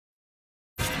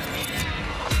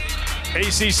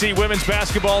ACC women's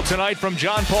basketball tonight from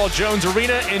John Paul Jones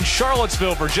Arena in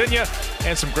Charlottesville, Virginia.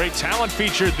 And some great talent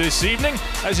featured this evening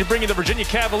as you bring you the Virginia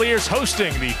Cavaliers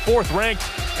hosting the 4th-ranked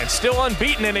and still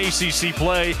unbeaten in ACC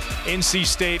play, NC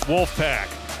State Wolfpack.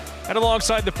 And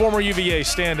alongside the former UVA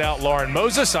standout Lauren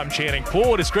Moses, I'm Channing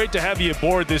Poole. It is great to have you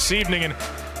aboard this evening. And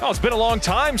it's been a long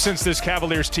time since this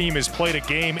Cavaliers team has played a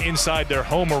game inside their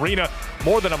home arena.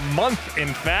 More than a month,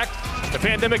 in fact. The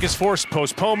pandemic has forced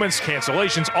postponements,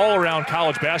 cancellations all around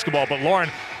college basketball. But Lauren,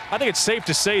 I think it's safe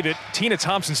to say that Tina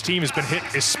Thompson's team has been hit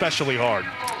especially hard.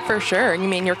 For sure. You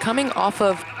mean, you're coming off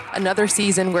of another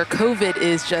season where COVID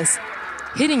is just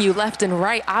hitting you left and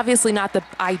right. Obviously not the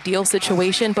ideal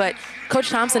situation, but Coach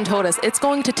Thompson told us it's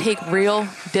going to take real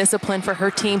discipline for her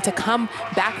team to come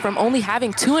back from only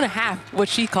having 2.5, what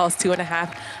she calls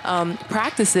 2.5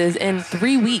 practices in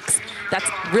 3 weeks. That's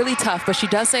really tough, but she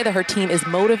does say that her team is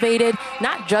motivated,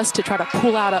 not just to try to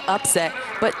pull out an upset,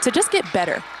 but to just get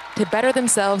better, to better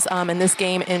themselves in this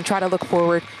game and try to look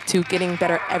forward to getting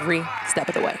better every step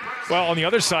of the way. Well, on the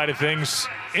other side of things,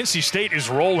 NC State is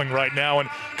rolling right now, and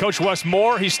Coach Wes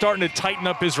Moore, he's starting to tighten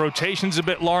up his rotations a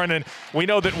bit, Lauren, and we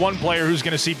know that one player who's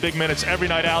going to see big minutes every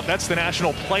night out, that's the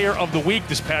National Player of the Week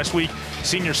this past week,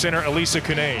 senior center Elisa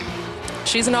Cunane.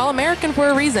 She's an All-American for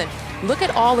a reason. Look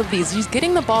at all of these. She's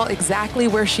getting the ball exactly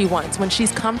where she wants. When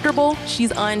she's comfortable,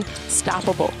 she's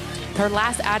unstoppable. Her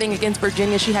last outing against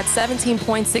Virginia, she had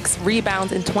 17.6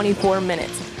 rebounds in 24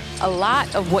 minutes. A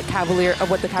lot of what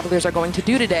the Cavaliers are going to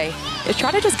do today is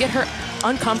try to just get her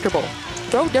uncomfortable,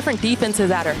 throw different defenses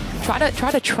at her,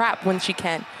 try to trap when she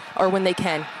can or when they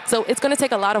can. So it's going to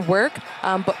take a lot of work,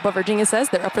 but Virginia says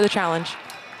they're up for the challenge.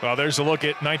 Well, there's a look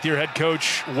at 9th-year head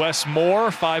coach Wes Moore,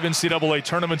 5 NCAA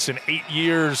tournaments in 8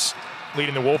 years,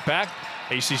 leading the Wolfpack.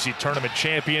 ACC tournament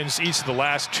champions each of the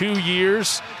last 2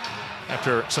 years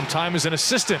after some time as an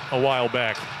assistant a while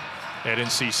back at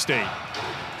NC State.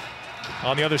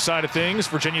 On the other side of things,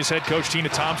 Virginia's head coach Tina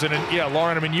Thompson, and yeah,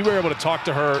 Lauren, I mean, you were able to talk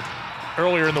to her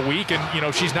earlier in the week, and you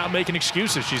know, she's not making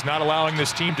excuses. She's not allowing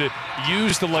this team to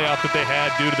use the layout that they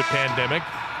had due to the pandemic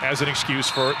as an excuse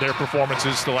for their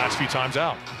performances the last few times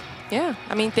out. Yeah,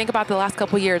 I mean, think about the last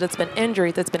couple of years. It's been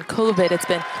injuries, it's been COVID, it's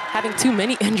been having too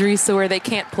many injuries to where they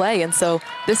can't play. And so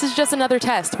this is just another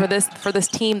test for this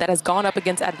team that has gone up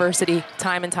against adversity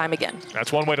time and time again.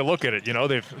 That's one way to look at it. You know,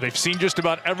 they've seen just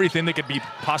about everything that could be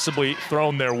possibly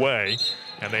thrown their way,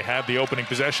 and they have the opening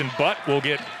possession, but will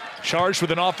get charged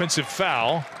with an offensive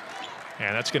foul,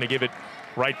 and that's going to give it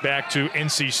right back to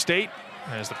NC State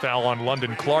as the foul on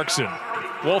London Clarkson.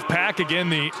 Wolfpack, again,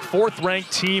 the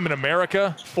 4th-ranked team in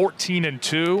America,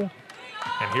 14-2.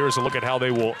 And here's a look at how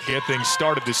they will get things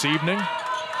started this evening.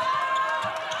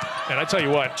 And I tell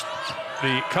you what,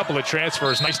 the couple of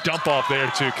transfers, nice dump off there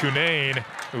to Cunane,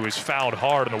 who was fouled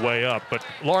hard on the way up. But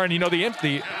Lauren, you know, the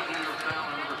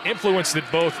influence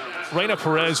that both Reyna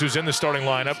Perez, who's in the starting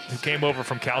lineup, who came over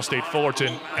from Cal State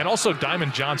Fullerton, and also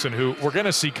Diamond Johnson, who we're going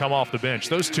to see come off the bench.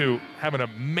 Those two having a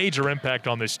major impact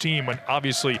on this team, when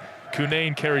obviously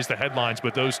Cunane carries the headlines,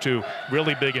 but those two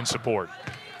really big in support.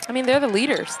 I mean, they're the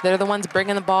leaders. They're the ones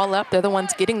bringing the ball up. They're the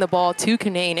ones getting the ball to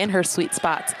Cunane in her sweet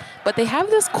spots. But they have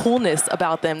this coolness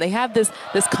about them. They have this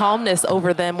calmness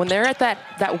over them when they're at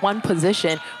that one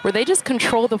position where they just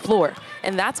control the floor.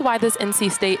 And that's why this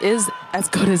NC State is as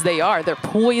good as they are. They're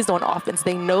poised on offense.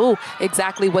 They know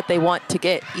exactly what they want to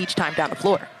get each time down the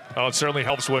floor. Well, it certainly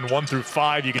helps when 1 through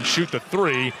 5 you can shoot the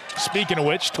 3. Speaking of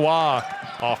which, Twa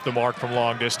off the mark from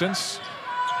long distance.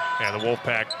 And the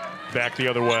Wolfpack back the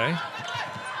other way.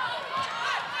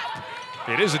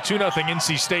 It is a 2-0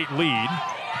 NC State lead.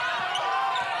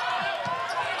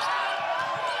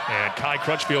 And Kai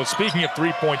Crutchfield, speaking of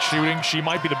three-point shooting, she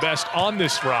might be the best on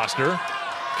this roster.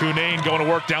 Cunane going to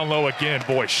work down low again.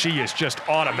 Boy, she is just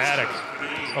automatic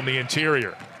from the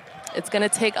interior. It's going to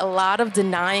take a lot of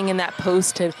denying in that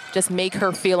post to just make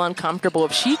her feel uncomfortable.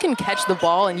 If she can catch the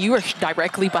ball and you are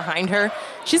directly behind her,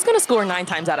 she's going to score 9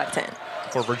 times out of 10.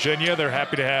 For Virginia, they're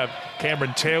happy to have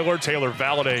Cameron Taylor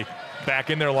Valladay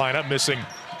back in their lineup, missing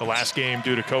the last game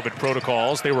due to COVID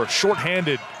protocols. They were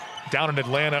shorthanded down in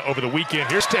Atlanta over the weekend.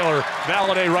 Here's Taylor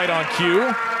Valladay right on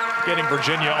cue, getting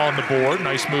Virginia on the board.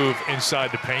 Nice move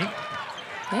inside the paint.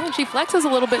 Yeah, and she flexes a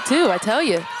little bit too, I tell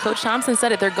you. Coach Thompson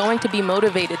said it, they're going to be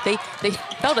motivated. They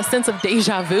felt a sense of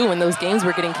deja vu when those games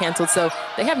were getting canceled, so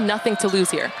they have nothing to lose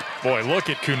here. Boy, look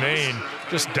at Cunane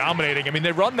just dominating. I mean,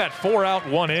 they run that 4 out,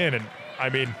 1 in, and I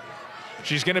mean,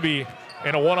 she's going to be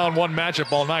in a one-on-one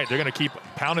matchup all night. They're going to keep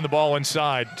pounding the ball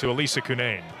inside to Elisa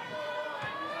Cunane.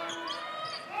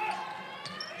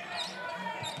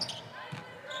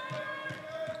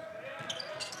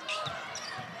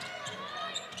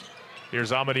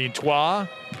 Here's Amadine Trois.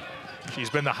 She's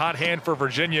been the hot hand for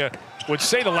Virginia. Would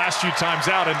say the last few times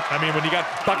out, and I mean, when you got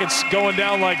buckets going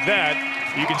down like that,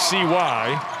 you can see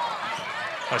why.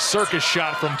 A circus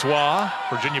shot from Trois.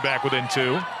 Virginia back within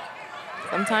 2.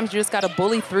 Sometimes you just got to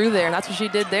bully through there, and that's what she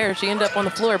did there. She ended up on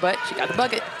the floor, but she got the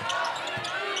bucket.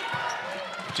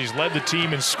 She's led the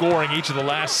team in scoring each of the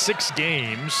last 6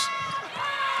 games.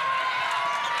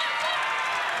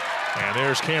 And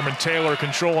there's Cameron Taylor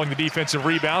controlling the defensive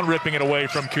rebound, ripping it away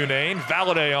from Cunane.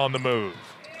 Valladay on the move.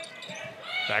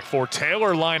 Back for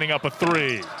Taylor, lining up a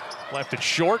 3. Left it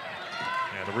short.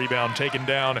 And the rebound taken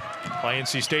down by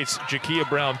NC State's Jakia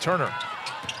Brown-Turner.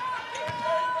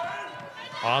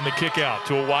 On the kick out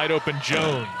to a wide open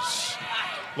Jones.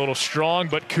 A little strong,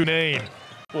 but Cunane.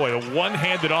 Boy, a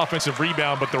one-handed offensive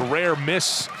rebound, but the rare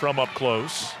miss from up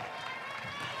close.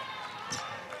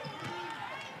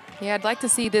 Yeah, I'd like to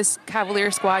see this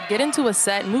Cavalier squad get into a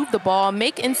set, move the ball,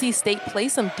 make NC State play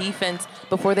some defense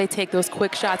before they take those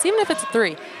quick shots, even if it's a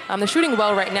 3. They're shooting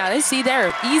well right now. They see there,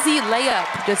 easy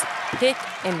layup, just pick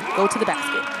and go to the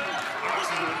basket.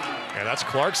 And that's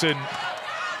Clarkson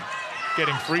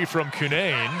getting free from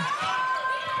Cunane.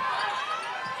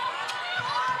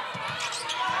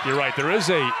 You're right, there is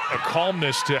a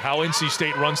calmness to how NC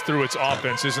State runs through its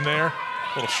offense, isn't there?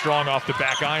 A little strong off the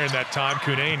back iron that time.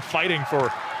 Cunane fighting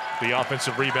for the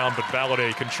offensive rebound, but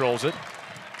Valladay controls it.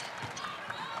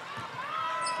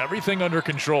 Everything under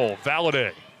control.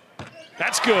 Valladay.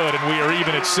 That's good, and we are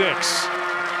even at 6.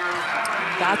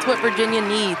 That's what Virginia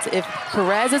needs. If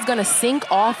Perez is going to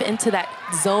sink off into that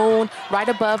zone right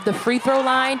above the free throw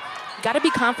line, you got to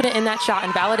be confident in that shot,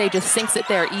 and Valladay just sinks it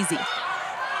there easy.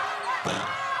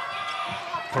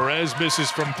 Perez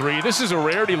misses from 3. This is a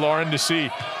rarity, Lauren, to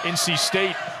see NC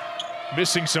State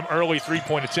missing some early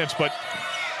three-point attempts, but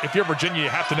if you're Virginia, you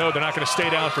have to know they're not going to stay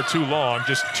down for too long.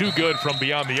 Just too good from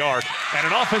beyond the arc. And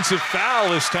an offensive foul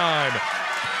this time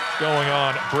going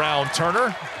on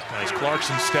Brown-Turner as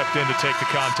Clarkson stepped in to take the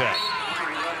contact.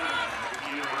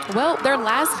 Well, their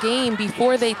last game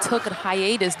before they took a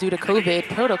hiatus due to COVID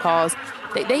protocols,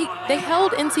 they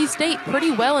held NC State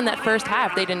pretty well in that first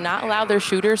half. They did not allow their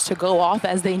shooters to go off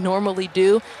as they normally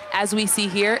do. As we see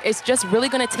here, it's just really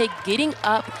going to take getting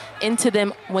up into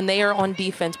them when they are on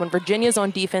defense, when Virginia's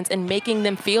on defense, and making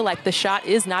them feel like the shot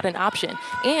is not an option.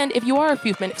 And if you are a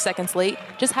few seconds late,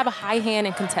 just have a high hand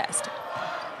and contest.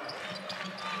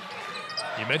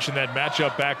 You mentioned that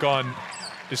matchup back on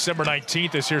December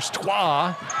 19th. As here's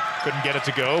Trois. Couldn't get it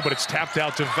to go, but it's tapped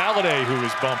out to Valladay, who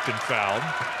is bumped and fouled.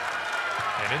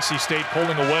 And NC State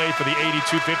pulling away for the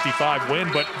 82-55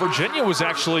 win, but Virginia was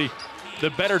actually the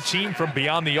better team from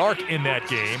beyond the arc in that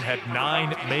game, had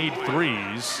 9 made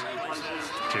threes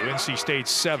to NC State's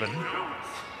 7.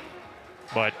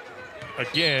 But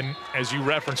again, as you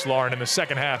referenced, Lauren, in the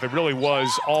second half, it really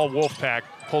was all Wolfpack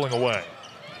pulling away.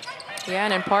 Yeah,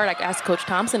 and in part, I asked Coach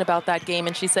Thompson about that game,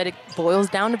 and she said it boils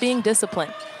down to being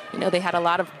disciplined. You know, they had a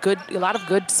lot of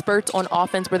good spurts on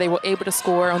offense where they were able to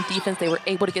score. On defense, they were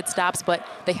able to get stops, but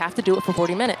they have to do it for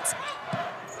 40 minutes.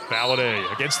 Valladay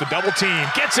against the double team,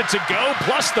 gets it to go,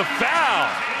 plus the foul.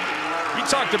 We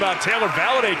talked about Taylor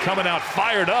Valladay coming out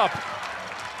fired up.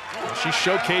 She's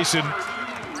showcasing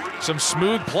some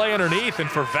smooth play underneath, and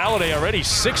for Valladay already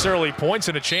 6 early points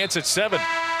and a chance at 7.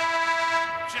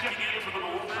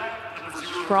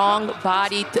 Strong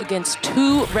body against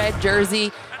 2 red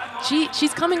jersey.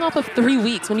 She's coming off of 3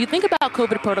 weeks. When you think about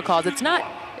COVID protocols, it's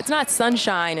not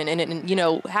sunshine and you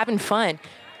know, having fun.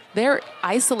 They're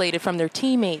isolated from their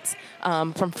teammates,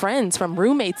 from friends, from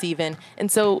roommates even.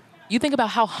 And so you think about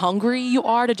how hungry you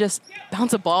are to just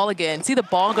bounce a ball again, see the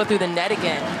ball go through the net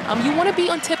again. You want to be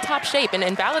on tip-top shape,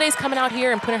 and Valladay's coming out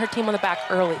here and putting her team on the back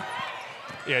early.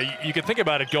 Yeah, you can think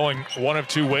about it going one of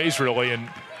 2 ways, really. And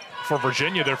for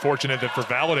Virginia, they're fortunate that for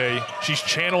Valladay, she's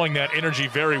channeling that energy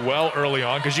very well early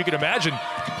on, because you can imagine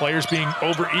players being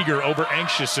over-eager,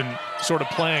 over-anxious, and sort of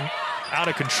playing out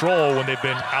of control when they've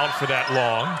been out for that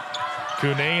long.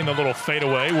 Cunane, the little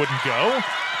fadeaway, wouldn't go.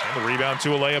 And the rebound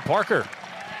to Alea Parker.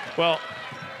 Well,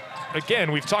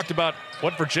 again, we've talked about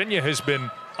what Virginia has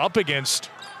been up against,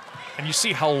 and you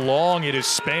see how long it has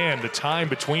spanned, the time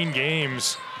between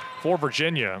games for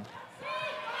Virginia.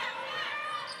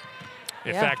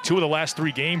 In fact, 2 of the last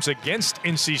 3 games against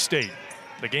NC State.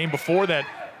 The game before that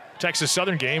Texas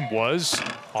Southern game was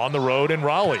on the road in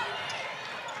Raleigh.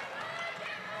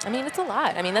 I mean, it's a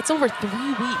lot. I mean, that's over 3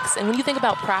 weeks. And when you think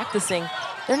about practicing,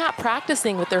 they're not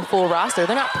practicing with their full roster.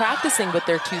 They're not practicing with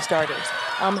their 2 starters.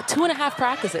 2.5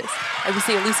 practices. As we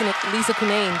see Lisa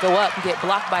Cunane go up and get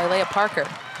blocked by Alea Parker.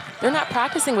 they're not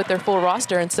practicing with their full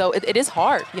roster, and so it is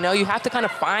hard. You know, you have to kind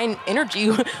of find energy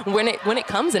when it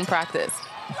comes in practice.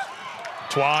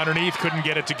 Twa underneath, couldn't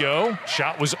get it to go.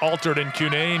 Shot was altered, and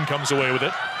Cunane comes away with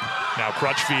it. Now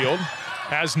Crutchfield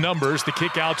has numbers. The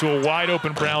kick out to a wide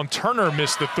open Brown. Turner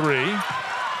missed the three,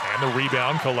 and the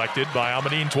rebound collected by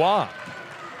Amadine Twa.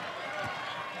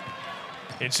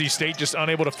 NC State just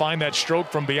unable to find that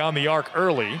stroke from beyond the arc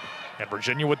early, and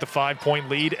Virginia with the 5-point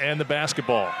lead and the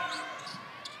basketball.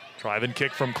 Drive-in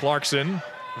kick from Clarkson.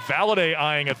 Valladay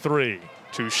eyeing a three.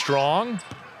 Too strong.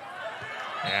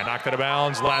 And knocked out of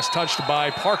bounds. Last touched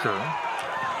by Parker.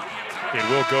 It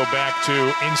will go back to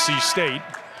NC State.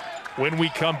 When we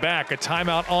come back, a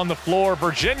timeout on the floor.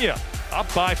 Virginia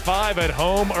up by 5 at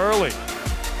home early.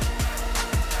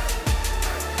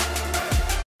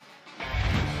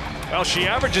 Well, she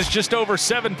averages just over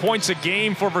 7 points a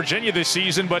game for Virginia this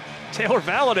season, but Taylor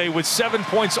Valladay with 7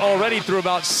 points already through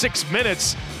about 6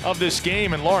 minutes of this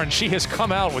game. And Lauren, she has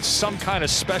come out with some kind of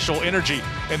special energy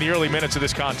in the early minutes of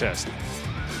this contest.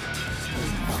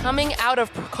 Coming out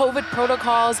of COVID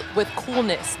protocols with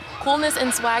coolness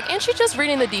and swag, and she's just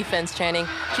reading the defense, Channing.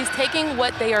 She's taking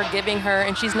what they are giving her,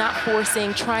 and she's not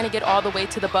forcing, trying to get all the way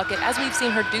to the bucket, as we've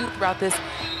seen her do throughout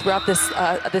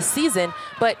this season.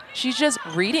 But she's just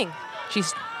reading.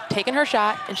 She's taking her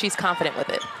shot, and she's confident with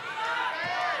it.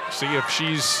 See if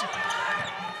she's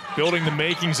building the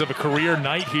makings of a career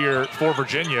night here for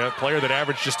Virginia. A player that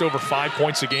averaged just over 5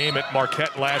 points a game at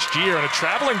Marquette last year, and a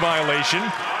traveling violation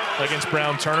against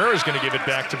Brown Turner is going to give it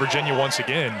back to Virginia once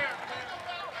again.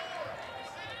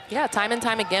 Yeah, time and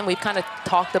time again, we've kind of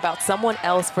talked about someone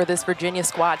else for this Virginia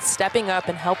squad stepping up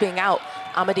and helping out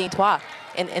Amadine Twa.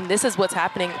 And this is what's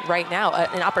happening right now,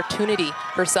 an opportunity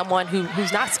for someone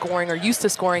who's not scoring or used to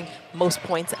scoring most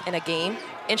points in a game,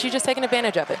 and she's just taking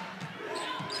advantage of it.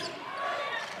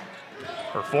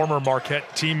 Her former Marquette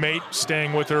teammate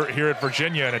staying with her here at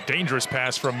Virginia, and a dangerous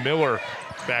pass from Miller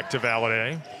back to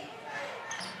Valladay.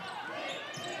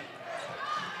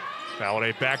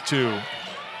 Valladay back to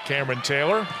Cameron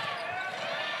Taylor.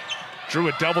 Drew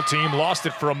a double team, lost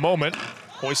it for a moment.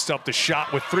 Hoists up the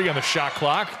shot with 3 on the shot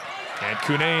clock. And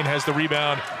Cunane has the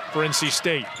rebound for NC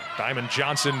State. Diamond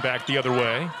Johnson back the other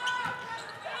way.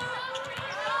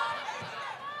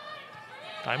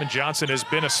 Diamond Johnson has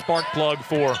been a spark plug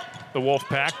for the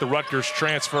Wolfpack, the Rutgers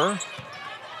transfer,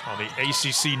 on the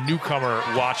ACC newcomer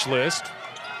watch list.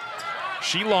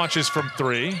 She launches from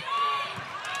 3.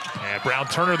 And Brown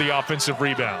Turner the offensive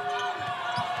rebound.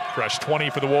 Fresh 20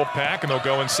 for the Wolfpack, and they'll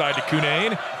go inside to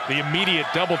Cunane. The immediate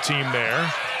double team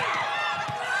there.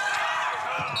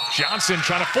 Johnson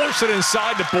trying to force it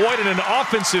inside to Boyd, and an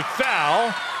offensive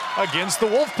foul against the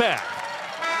Wolfpack.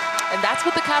 And that's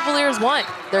what the Cavaliers want.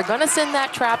 They're going to send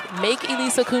that trap, make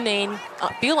Elisa Cunane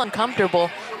feel uncomfortable,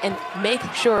 and make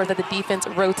sure that the defense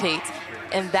rotates.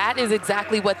 And that is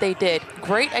exactly what they did.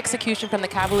 Great execution from the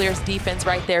Cavaliers defense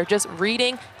right there, just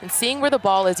reading and seeing where the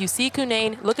ball is. You see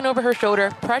Cunane looking over her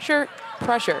shoulder, pressure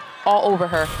all over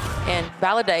her. And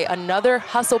Valladay, another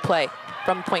hustle play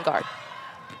from point guard.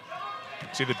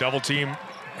 See the double team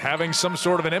having some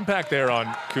sort of an impact there on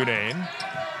Cunane,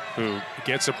 who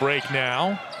gets a break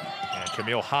now. And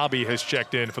Camille Hobby has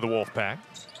checked in for the Wolfpack.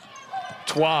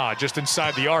 Twa just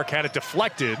inside the arc, had it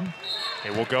deflected.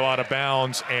 It will go out of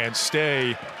bounds and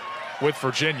stay with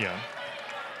Virginia.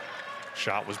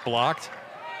 Shot was blocked.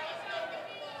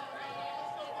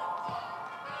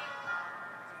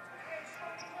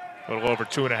 A little over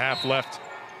 2.5 left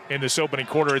in this opening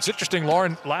quarter. It's interesting,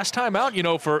 Lauren, last time out, you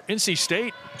know, for NC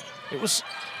State, it was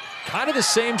kind of the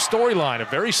same storyline. A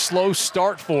very slow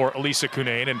start for Elisa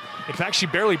Cunane, and in fact, she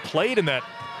barely played in that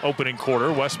opening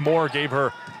quarter. Wes Moore gave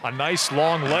her a nice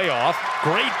long layoff.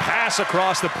 Great pass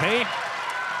across the paint.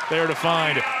 There to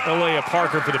find Alea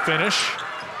Parker for the finish.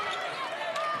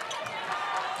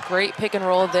 Great pick and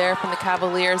roll there from the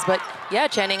Cavaliers. But yeah,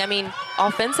 Channing, I mean,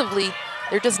 offensively,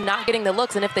 they're just not getting the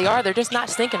looks. And if they are, they're just not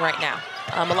sinking right now.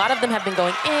 A lot of them have been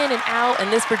going in and out. And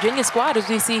this Virginia squad, as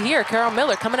we see here, Carol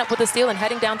Miller coming up with a steal and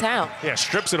heading downtown. Yeah,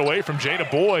 strips it away from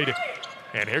Jada Boyd.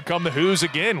 And here come the Hoos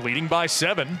again, leading by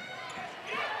 7.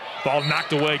 Ball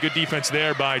knocked away. Good defense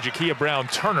there by Jakia Brown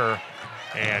Turner.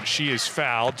 And she is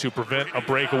fouled to prevent a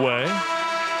breakaway.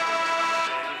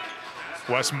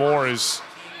 Wes Moore is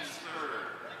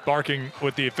barking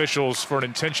with the officials for an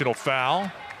intentional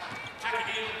foul.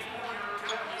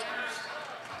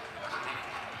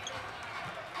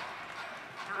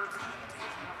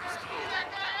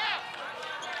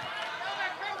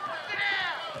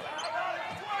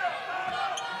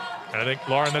 And I think,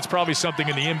 Lauren, that's probably something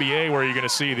in the NBA where you're going to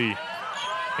see the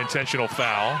intentional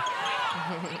foul.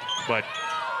 But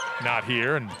not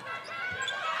here. And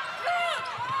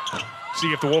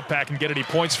See if the Wolfpack can get any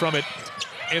points from it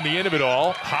in the end of it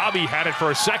all. Hobby had it for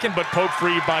a second, but poked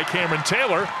free by Cameron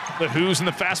Taylor. The Who's in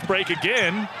the fast break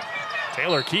again.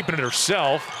 Taylor keeping it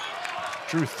herself.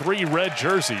 Drew 3 red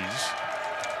jerseys.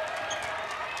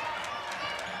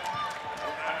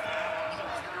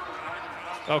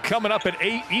 Well, coming up at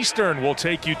 8 Eastern, we'll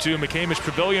take you to McCamish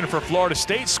Pavilion for Florida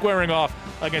State squaring off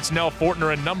against Nell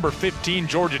Fortner and number 15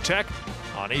 Georgia Tech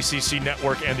on ACC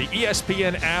Network and the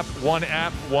ESPN app,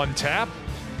 one tap.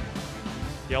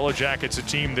 Yellow Jackets, a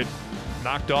team that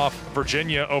knocked off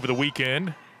Virginia over the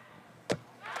weekend.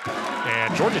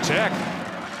 And Georgia Tech,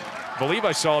 I believe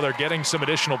I saw they're getting some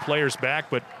additional players back,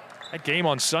 but that game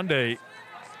on Sunday,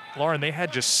 Lauren, they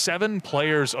had just 7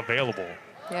 players available.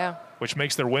 Yeah. Which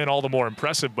makes their win all the more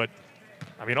impressive. But,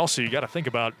 I mean, also you got to think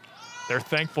about they're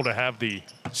thankful to have the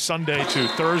Sunday to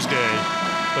Thursday,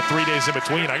 the 3 days in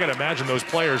between. I got to imagine those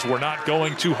players were not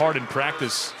going too hard in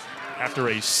practice after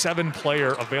a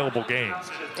 7-player available game.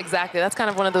 Exactly. That's kind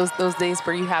of one of those days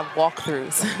where you have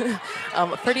walkthroughs.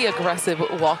 Pretty aggressive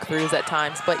walkthroughs at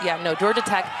times. But, yeah, no, Georgia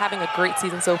Tech having a great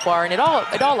season so far, and it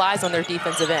all lies on their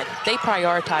defensive end. They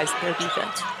prioritize their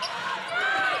defense.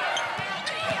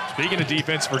 Speaking of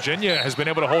defense, Virginia has been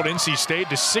able to hold NC State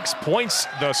to 6 points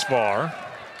thus far.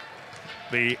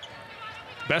 The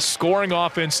best scoring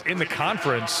offense in the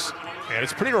conference. And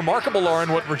it's pretty remarkable,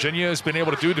 Lauren, what Virginia has been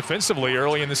able to do defensively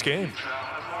early in this game.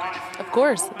 Of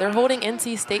course, they're holding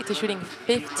NC State to shooting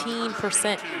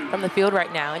 15% from the field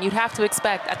right now. And you'd have to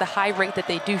expect at the high rate that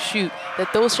they do shoot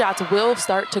that those shots will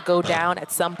start to go down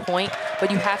at some point.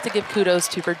 But you have to give kudos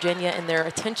to Virginia and their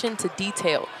attention to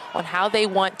detail on how they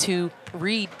want to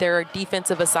read their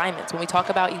defensive assignments. When we talk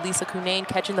about Elisa Cunane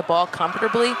catching the ball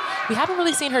comfortably, we haven't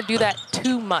really seen her do that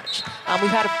too much.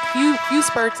 We've had a few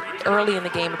spurts early in the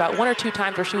game, about 1 or 2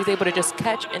 times where she was able to just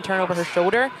catch and turn over her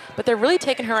shoulder, but they're really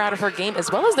taking her out of her game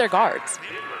as well as their guards.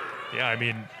 Yeah, I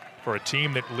mean, for a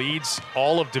team that leads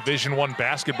all of Division I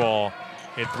basketball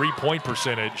in three-point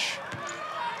percentage,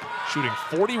 shooting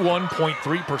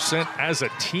 41.3% as a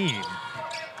team.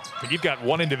 I mean, you've got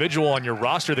one individual on your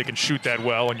roster that can shoot that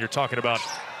well, and you're talking about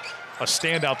a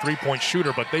standout three-point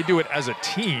shooter, but they do it as a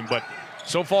team. But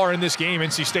so far in this game,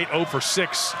 NC State 0 for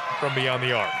 6 from beyond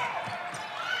the arc.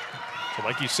 So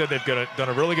like you said, they've done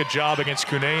a really good job against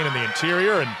Cunane in the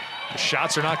interior, and the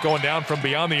shots are not going down from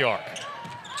beyond the arc.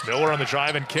 Miller on the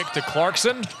drive and kick to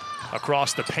Clarkson.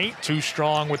 Across the paint, too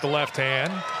strong with the left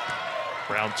hand.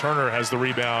 Brown Turner has the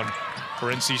rebound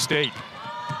for NC State.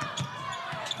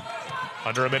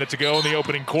 Under a minute to go in the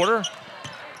opening quarter.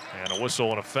 And a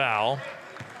whistle and a foul.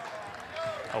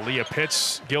 Aaliyah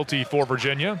Pitts guilty for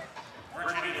Virginia.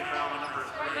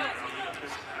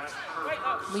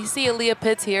 We see Aaliyah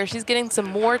Pitts here. She's getting some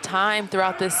more time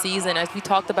throughout this season. As we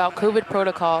talked about COVID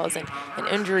protocols and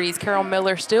injuries, Carol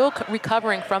Miller still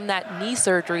recovering from that knee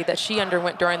surgery that she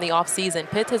underwent during the offseason.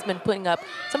 Pitts has been putting up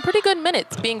some pretty good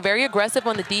minutes, being very aggressive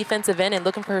on the defensive end and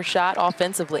looking for her shot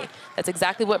offensively. That's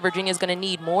exactly what Virginia's going to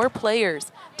need, more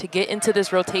players to get into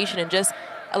this rotation and just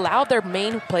allow their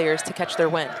main players to catch their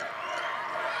wind.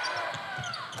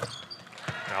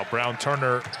 Now Brown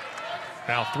Turner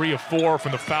now 3 of 4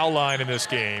 from the foul line in this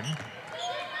game.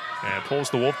 And pulls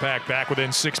the Wolfpack back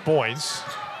within 6 points.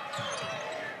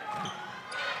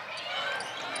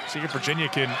 See if Virginia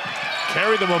can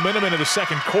carry the momentum into the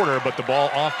second quarter, but the ball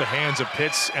off the hands of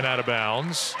Pitts and out of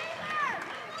bounds.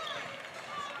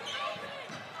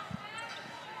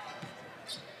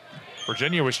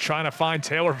 Virginia was trying to find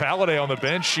Taylor Valladay on the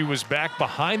bench. She was back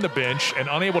behind the bench and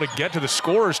unable to get to the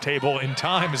scorer's table in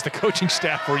time as the coaching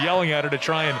staff were yelling at her to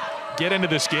try and get into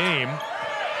this game.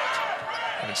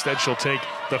 And instead, she'll take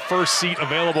the first seat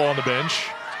available on the bench.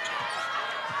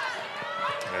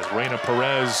 As Reina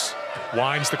Perez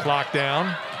winds the clock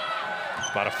down.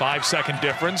 About a 5-second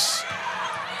difference.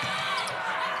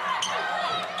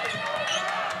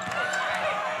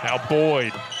 Now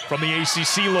Boyd from the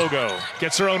ACC logo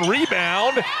gets her own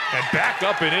rebound and back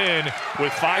up and in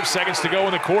with 5 seconds to go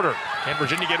in the quarter. Can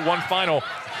Virginia get one final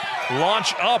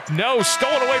launch up? No,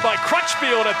 stolen away by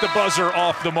Crutchfield at the buzzer,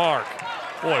 off the mark.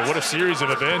 Boy, what a series of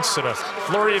events and a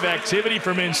flurry of activity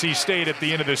from NC State at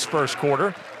the end of this first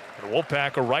quarter. The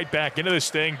Wolfpack are right back into this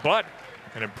thing, but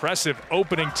an impressive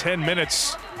opening 10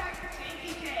 minutes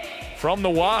from the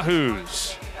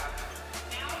Wahoos.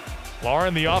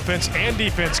 Lauren, the offense and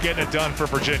defense getting it done for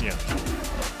Virginia.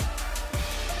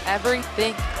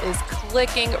 Everything is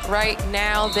clicking right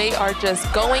now. They are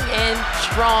just going in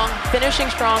strong, finishing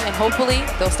strong, and hopefully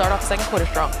they'll start off the second quarter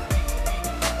strong.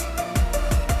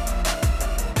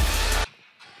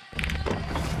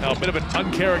 Now a bit of an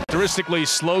uncharacteristically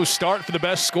slow start for the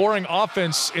best scoring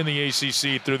offense in the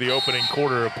ACC through the opening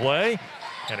quarter of play.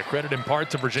 And a credit in part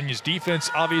to Virginia's defense,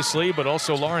 obviously, but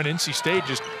also Lauren, NC State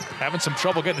just having some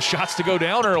trouble getting the shots to go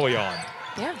down early on.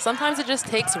 Yeah, sometimes it just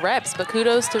takes reps, but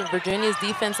kudos to Virginia's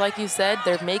defense. Like you said,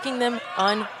 they're making them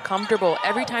uncomfortable.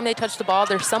 Every time they touch the ball,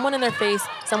 there's someone in their face,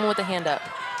 someone with a hand up.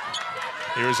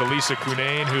 Here's Elisa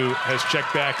Cunane, who has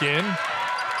checked back in.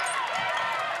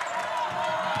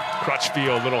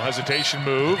 Crutchfield, little hesitation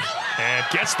move, and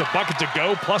gets the bucket to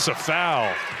go, plus a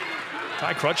foul.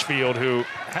 Ty Crutchfield, who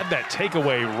had that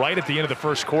takeaway right at the end of the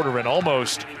first quarter and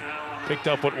almost picked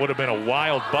up what would have been a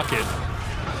wild bucket.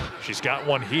 She's got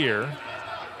one here.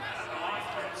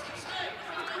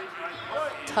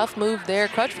 Tough move there.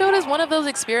 Crutchfield is one of those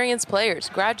experienced players.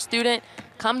 Grad student,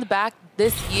 come back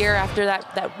this year after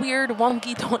that weird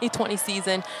wonky 2020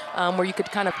 season where you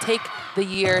could kind of take the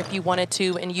year if you wanted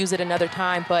to and use it another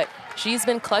time. But she's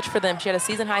been clutch for them. She had a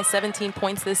season-high 17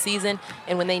 points this season,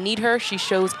 and when they need her, she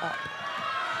shows up.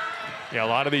 Yeah, a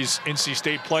lot of these NC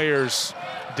State players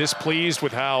displeased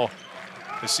with how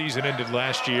the season ended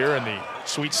last year in the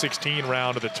Sweet 16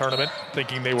 round of the tournament,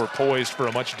 thinking they were poised for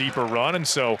a much deeper run. And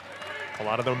so a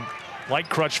lot of them, like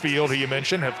Crutchfield, who you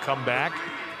mentioned, have come back.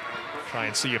 Try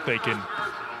and see if they can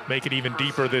make it even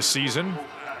deeper this season.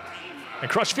 And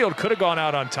Crutchfield could have gone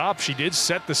out on top. She did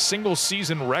set the single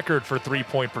season record for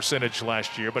three-point percentage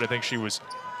last year, but I think she was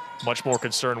much more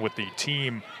concerned with the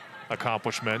team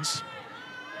accomplishments.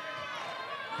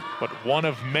 But one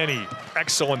of many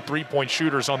excellent three-point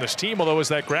shooters on this team, although as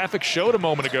that graphic showed a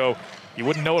moment ago, you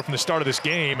wouldn't know it from the start of this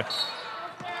game.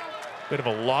 Bit of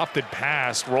a lofted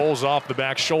pass, rolls off the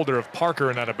back shoulder of Parker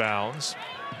and out of bounds.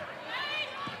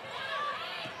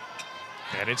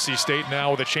 And NC State now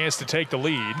with a chance to take the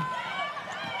lead.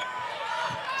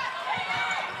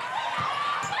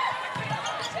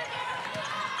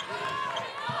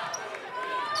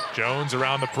 Jones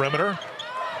around the perimeter.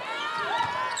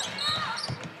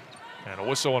 And a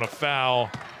whistle and a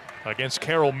foul against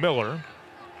Carol Miller.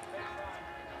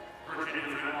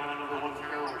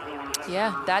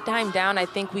 Yeah, that time down, I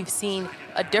think we've seen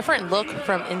a different look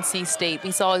from NC State.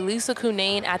 We saw Elisa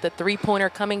Cunane at the three-pointer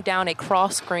coming down a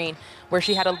cross screen where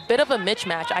she had a bit of a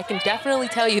mismatch. I can definitely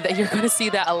tell you that you're going to see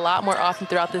that a lot more often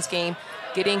throughout this game,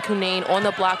 getting Cunane on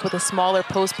the block with a smaller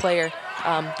post player,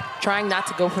 trying not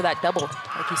to go for that double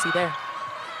like you see there.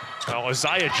 Well,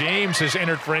 Isaiah James has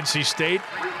entered for NC State.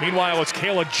 Meanwhile, it's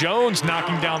Kayla Jones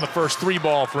knocking down the first three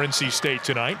ball for NC State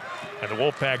tonight. And the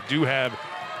Wolfpack do have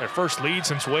their first lead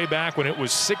since way back when it was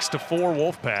 6-4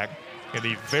 Wolfpack in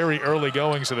the very early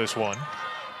goings of this one.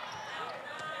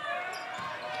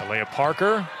 Alea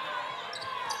Parker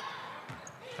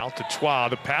out to Twa.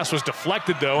 The pass was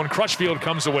deflected though, and Crutchfield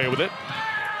comes away with it.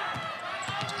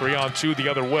 3-on-2 the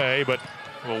other way, but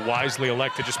will wisely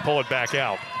elect to just pull it back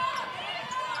out.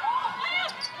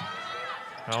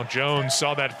 Well, Jones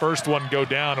saw that first one go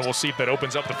down, and we'll see if that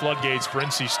opens up the floodgates for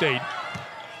NC State.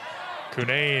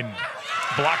 Cunane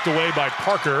blocked away by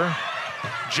Parker.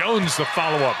 Jones, the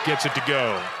follow-up, gets it to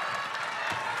go.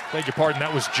 Beg your pardon,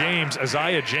 that was James,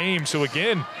 Isaiah James, who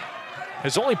again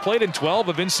has only played in 12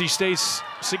 of NC State's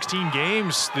 16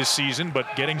 games this season, but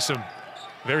getting some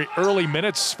very early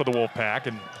minutes for the Wolfpack.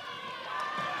 And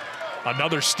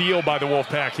another steal by the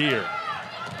Wolfpack here.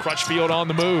 Crutchfield on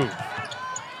the move.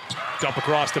 Dump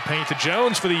across the paint to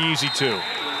Jones for the easy two.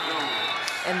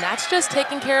 And that's just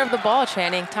taking care of the ball,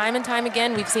 Channing. Time and time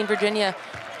again, we've seen Virginia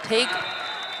take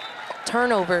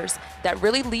turnovers that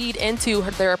really lead into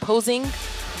their opposing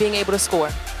being able to score.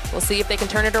 We'll see if they can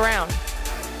turn it around.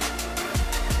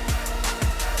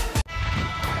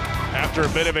 After a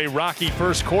bit of a rocky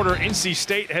first quarter, NC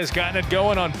State has gotten it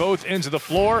going on both ends of the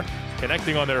floor,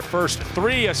 connecting on their first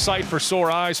three, a sight for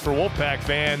sore eyes for Wolfpack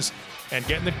fans, and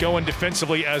getting it going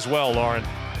defensively as well, Lauren.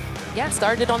 Yeah,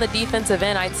 started on the defensive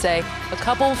end, I'd say. A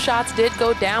couple of shots did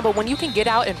go down, but when you can get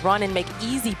out and run and make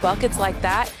easy buckets like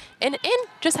that, and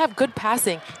just have good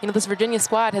passing. You know, this Virginia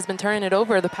squad has been turning it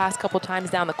over the past couple times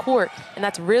down the court, and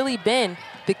that's really been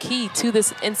the key to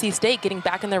this NC State getting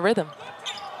back in their rhythm.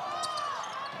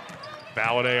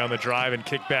 Valladay on the drive and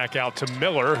kick back out to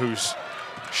Miller, whose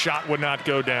shot would not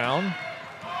go down.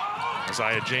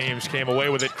 Isaiah James came away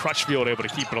with it. Crutchfield able to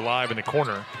keep it alive in the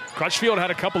corner. Crutchfield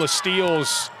had a couple of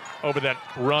steals over that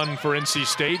run for NC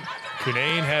State.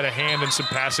 Cunane had a hand in some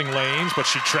passing lanes, but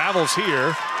she travels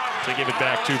here to give it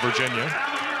back to Virginia.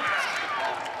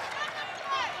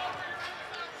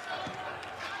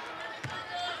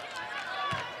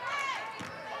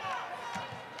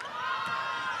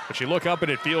 But you look up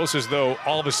and it feels as though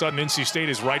all of a sudden NC State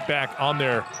is right back on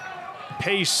their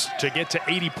pace to get to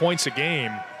 80 points a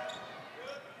game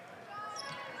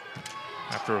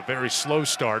after a very slow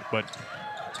start. But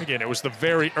again, it was the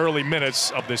very early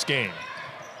minutes of this game.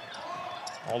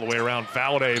 All the way around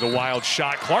Valladay, the wild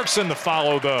shot. Clarkson the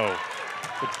follow, though.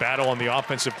 Good battle on the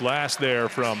offensive glass there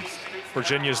from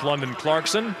Virginia's London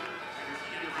Clarkson.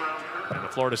 And the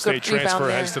Florida State transfer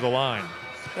heads to the line.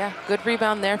 Yeah, good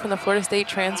rebound there from the Florida State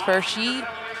transfer. She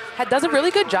does a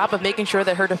really good job of making sure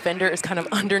that her defender is kind of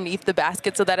underneath the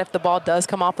basket so that if the ball does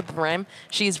come off of the rim,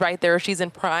 she's right there. She's in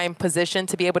prime position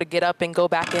to be able to get up and go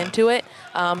back into it.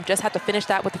 Just have to finish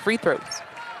that with the free throws.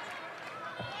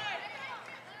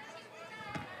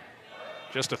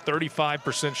 Just a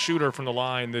 35% shooter from the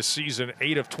line this season,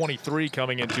 8 of 23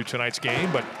 coming into tonight's game,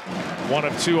 but 1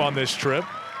 of 2 on this trip.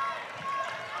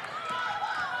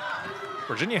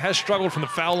 Virginia has struggled from the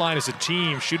foul line as a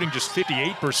team, shooting just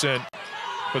 58%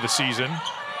 for the season.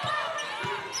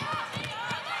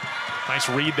 Nice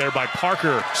read there by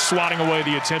Parker, swatting away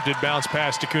the attempted bounce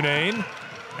pass to Cunane.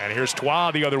 And here's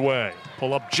Twa the other way.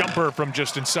 Pull-up jumper from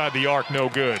just inside the arc, no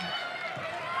good.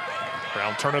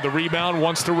 Brown Turner the rebound,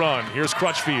 wants to run. Here's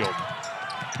Crutchfield.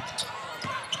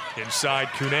 Inside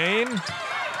Cunane.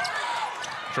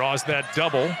 Draws that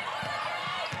double.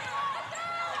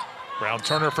 Brown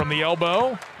Turner from the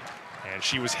elbow. And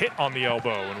she was hit on the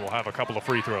elbow and will have a couple of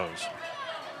free throws.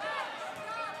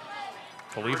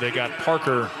 I believe they got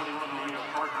Parker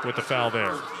with the foul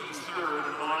there.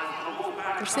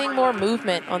 We're seeing more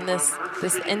movement on this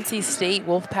NC State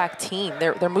Wolfpack team.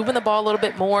 They're moving the ball a little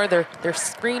bit more. They're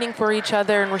screening for each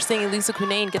other, and we're seeing Elisa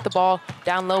Cunane get the ball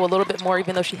down low a little bit more,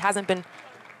 even though she hasn't been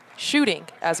shooting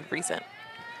as of recent.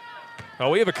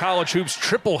 Well, we have a college hoops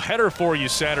triple header for you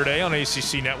Saturday on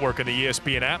ACC Network and the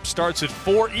ESPN app. Starts at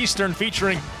 4 Eastern,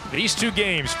 featuring these 2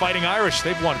 games. Fighting Irish,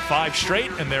 they've won 5 straight,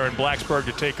 and they're in Blacksburg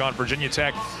to take on Virginia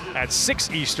Tech at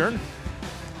 6 Eastern.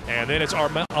 And then it's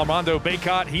Armando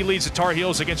Bacot. He leads the Tar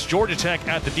Heels against Georgia Tech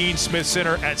at the Dean Smith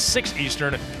Center at 6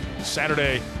 Eastern,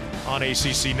 Saturday on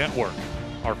ACC Network.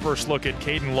 Our first look at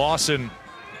Caden Lawson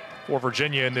for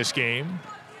Virginia in this game,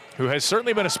 who has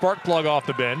certainly been a spark plug off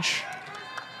the bench.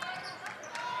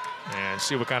 And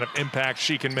see what kind of impact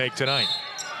she can make tonight.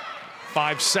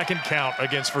 5-second count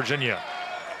against Virginia.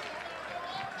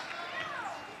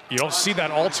 You don't see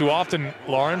that all too often,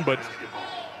 Lauren, but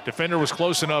defender was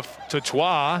close enough to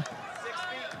Twa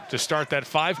to start that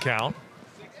 5 count.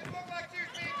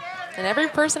 And every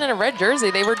person in a red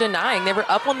jersey, they were denying. They were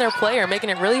up on their player, making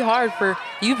it really hard for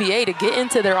UVA to get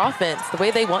into their offense the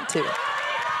way they want to.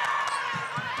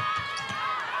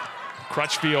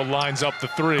 Crutchfield lines up the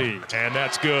 3, and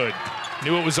that's good.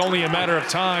 Knew it was only a matter of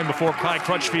time before Kai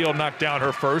Crutchfield knocked down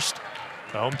her first.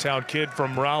 The hometown kid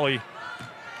from Raleigh.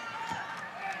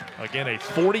 Again, a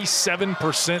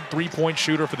 47% three-point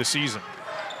shooter for the season.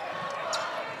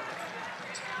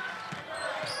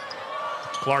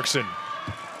 Clarkson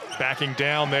backing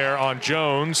down there on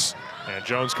Jones, and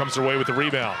Jones comes away with the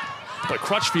rebound. But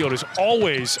Crutchfield is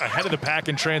always ahead of the pack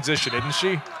in transition, isn't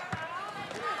she?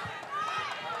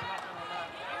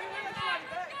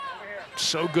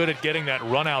 So good at getting that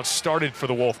run out started for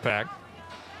the Wolfpack.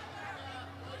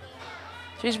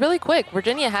 She's really quick.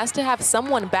 Virginia has to have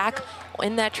someone back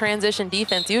in that transition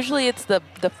defense. Usually it's the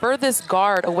furthest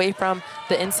guard away from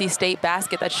the NC State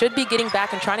basket that should be getting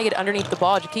back and trying to get underneath the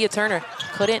ball. Jakia Turner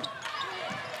couldn't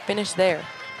finish there.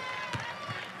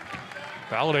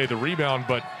 Valladay the rebound,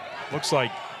 but looks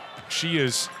like she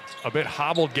is a bit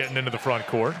hobbled getting into the front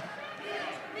court.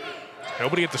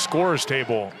 Nobody at the scorer's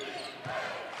table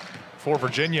for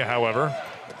Virginia, however.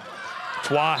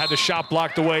 Twa had the shot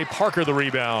blocked away. Parker the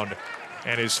rebound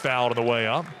and is fouled on the way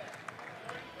up.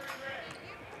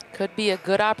 Could be a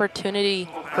good opportunity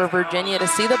for Virginia to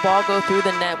see the ball go through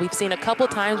the net. We've seen a couple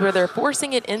times where they're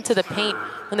forcing it into the paint.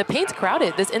 When the paint's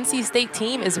crowded, this NC State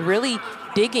team is really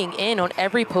digging in on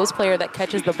every post player that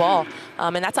catches the ball.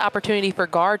 And that's an opportunity for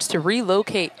guards to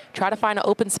relocate, try to find an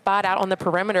open spot out on the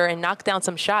perimeter and knock down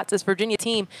some shots. This Virginia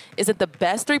team isn't the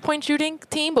best three-point shooting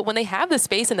team, but when they have the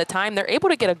space and the time, they're able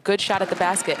to get a good shot at the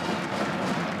basket.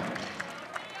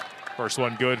 First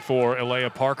one good for Alea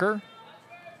Parker.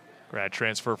 Grad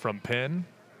transfer from Penn.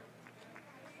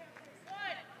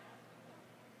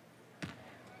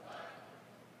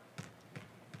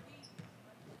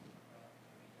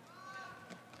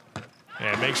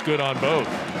 And makes good on both.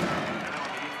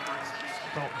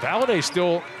 Well, Valladay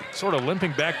still sort of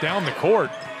limping back down the court.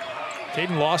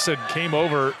 Caden Lawson came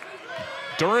over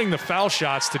during the foul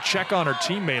shots to check on her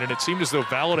teammate, and it seemed as though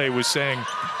Valladay was saying,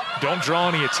 "Don't draw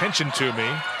any attention to me,"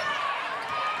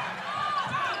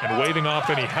 and waving off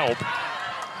any help.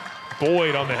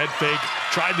 Boyd on the head fake,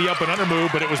 tried the up and under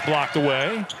move, but it was blocked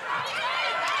away.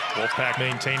 Wolfpack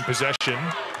maintained possession.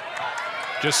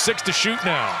 Just 6 to shoot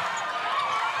now.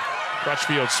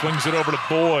 Crutchfield swings it over to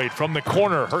Boyd from the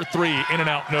corner. Her 3 in and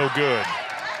out, no good.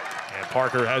 And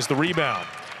Parker has the rebound.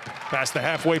 Past the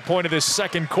halfway point of this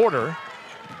second quarter,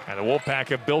 and the Wolfpack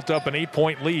have built up an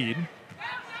 8-point lead.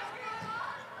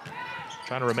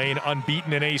 Trying to remain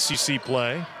unbeaten in ACC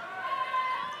play.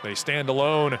 They stand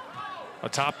alone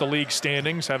atop the league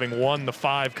standings, having won the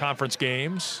 5 conference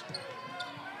games.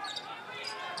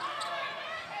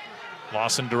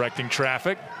 Lawson directing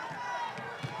traffic.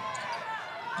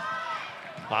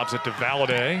 Lobs it to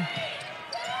Valladay.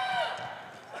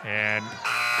 And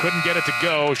couldn't get it to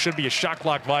go. Should be a shot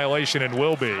clock violation and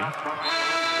will be.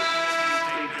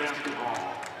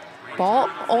 Ball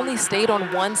only stayed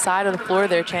on one side of the floor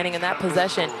there, Channing, in that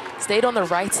possession. Stayed on the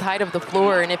right side of the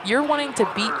floor. And if you're wanting to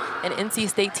beat an NC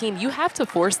State team, you have to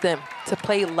force them to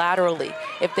play laterally.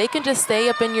 If they can just stay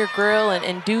up in your grill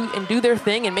and do their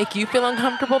thing and make you feel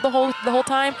uncomfortable the whole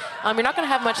time, you're not going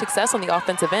to have much success on the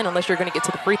offensive end unless you're going to get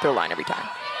to the free throw line every time.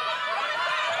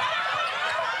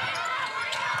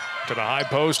 To the high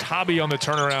post, Hobby on the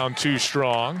turnaround, too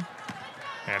strong.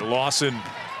 And Lawson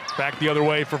back the other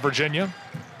way for Virginia.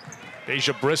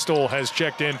 Deja Bristol has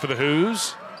checked in for the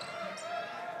Hoos.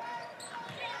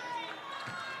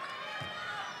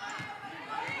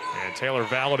 And Taylor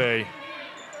Valladay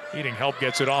needing help,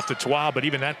 gets it off to Twa, but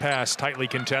even that pass tightly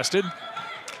contested.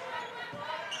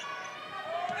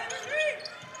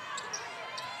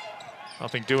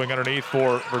 Nothing doing underneath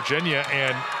for Virginia,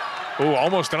 and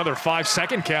almost another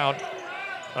 5-second count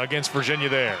against Virginia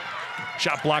there.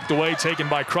 Shot blocked away, taken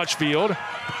by Crutchfield.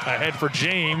 Ahead for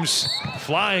James,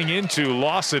 flying into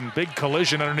Lawson. Big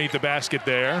collision underneath the basket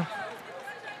there.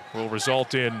 Will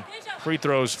result in free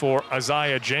throws for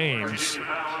Isaiah James.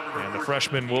 And the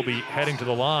freshman will be heading to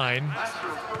the line.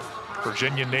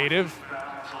 Virginia native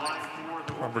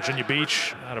from Virginia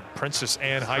Beach out of Princess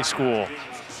Anne High School.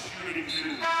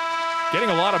 Getting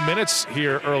a lot of minutes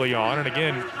here early on, and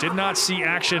again, did not see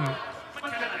action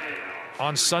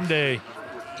on Sunday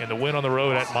in the win on the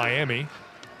road at Miami.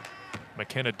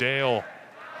 McKenna Dale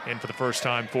in for the first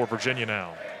time for Virginia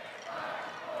now.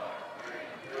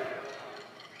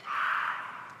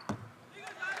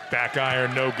 Back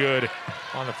iron, no good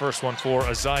on the first one for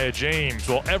Isaiah James.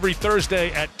 Well, every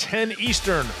Thursday at 10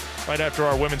 Eastern, right after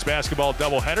our women's basketball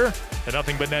doubleheader, the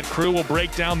Nothing But Net crew will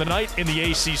break down the night in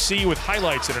the ACC with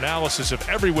highlights and analysis of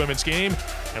every women's game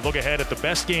and look ahead at the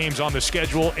best games on the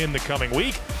schedule in the coming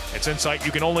week. It's insight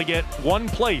you can only get one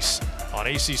place on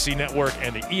ACC Network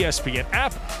and the ESPN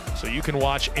app, so you can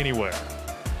watch anywhere.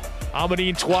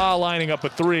 Amadine Twa lining up a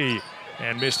 3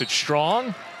 and missed it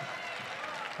strong.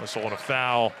 Whistle and a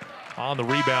foul on the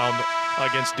rebound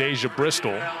against Deja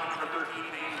Bristol.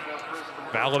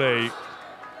 Valladay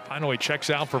finally checks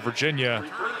out for Virginia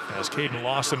as Caden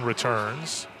Lawson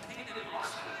returns.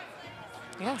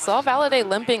 Yeah, saw Valladay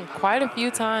limping quite a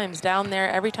few times down there,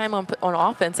 every time on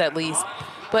offense at least.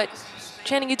 But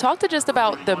Channing, you talked just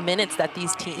about the minutes that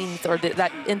these teams, or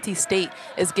that NC State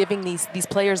is giving these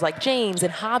players like James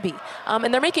and Hobby.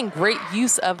 And they're making great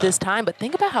use of this time, but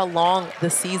think about how long the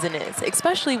season is,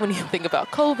 especially when you think about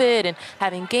COVID and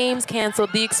having games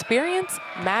canceled. The experience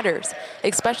matters,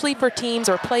 especially for teams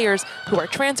or players who are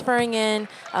transferring in,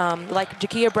 like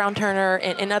Jakia Brown-Turner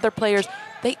and other players.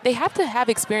 They have to have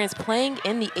experience playing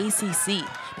in the ACC,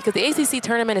 because the ACC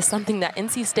tournament is something that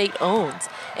NC State owns.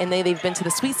 And they've been to the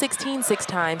Sweet 16 6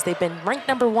 times. They've been ranked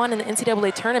 #1 in the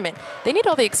NCAA tournament. They need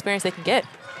all the experience they can get.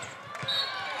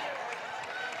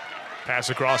 Pass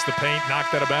across the paint,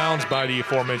 knocked out of bounds by the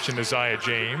aforementioned Isaiah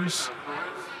James.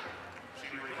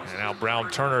 And now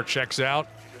Brown-Turner checks out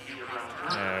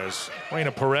as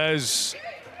Reina Perez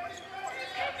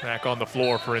back on the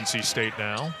floor for NC State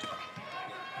now.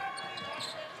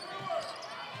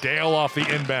 Dale off the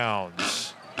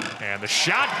inbounds. And the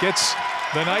shot gets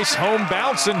the nice home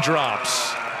bounce and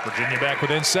drops. Virginia back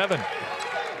within 7.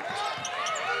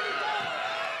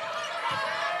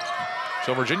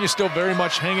 So Virginia's still very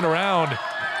much hanging around.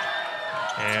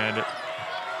 And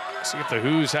see if the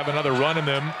Hoos have another run in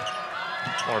them,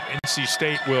 or if NC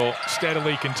State will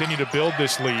steadily continue to build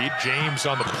this lead. James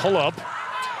on the pull-up.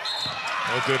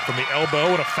 No good from the elbow,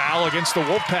 and a foul against the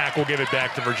Wolfpack will give it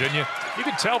back to Virginia. You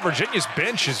can tell Virginia's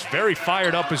bench is very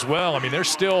fired up as well. I mean, they're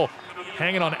still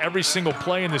hanging on every single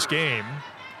play in this game.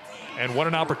 And what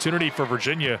an opportunity for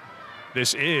Virginia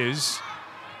this is.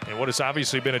 And what has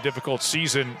obviously been a difficult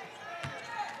season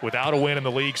without a win in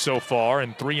the league so far,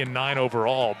 and 3-9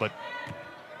 overall. But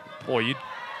boy, you'd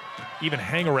even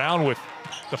hang around with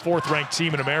the 4th-ranked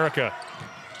team in America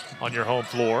on your home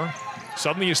floor.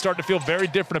 Suddenly you start to feel very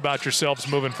different about yourselves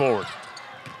moving forward.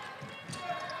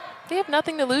 They have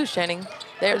nothing to lose, Channing.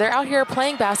 They're out here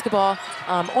playing basketball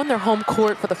on their home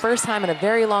court for the first time in a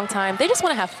very long time. They just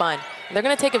want to have fun. They're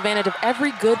going to take advantage of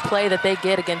every good play that they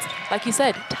get against, like you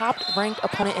said, top-ranked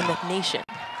opponent in the nation.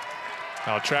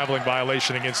 Now, a traveling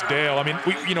violation against Dale. I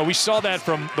mean, we saw that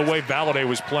from the way Valladay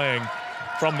was playing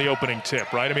from the opening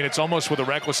tip, right? I mean, it's almost with a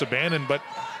reckless abandon, but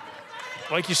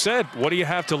like you said, what do you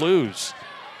have to lose?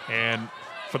 And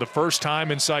for the first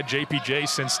time inside JPJ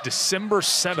since December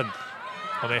 7th,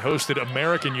 when they hosted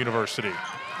American University.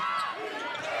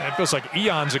 And it feels like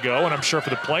eons ago, and I'm sure for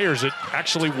the players it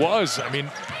actually was. I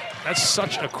mean, that's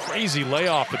such a crazy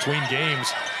layoff between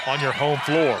games on your home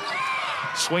floor.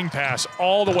 Swing pass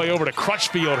all the way over to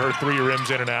Crutchfield, her three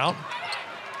rims in and out.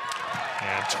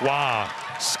 And Twa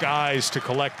skies to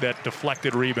collect that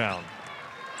deflected rebound.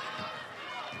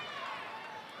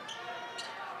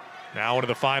 Now into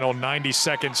the final 90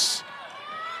 seconds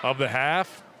of the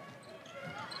half.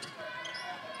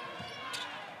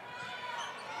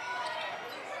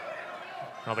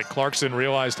 I think Clarkson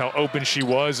realized how open she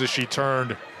was as she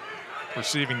turned,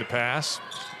 receiving the pass.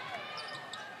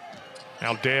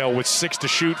 Now Dale with 6 to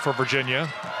shoot for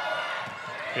Virginia.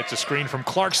 Gets a screen from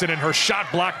Clarkson and her shot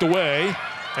blocked away.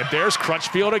 And there's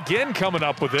Crutchfield again coming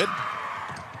up with it.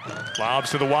 Lobs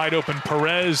to the wide open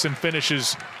Perez and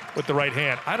finishes with the right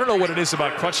hand. I don't know what it is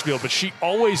about Crutchfield, but she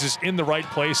always is in the right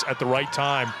place at the right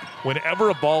time whenever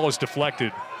a ball is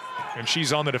deflected and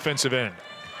she's on the defensive end.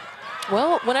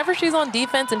 Well, whenever she's on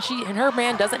defense and her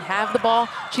man doesn't have the ball,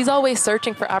 she's always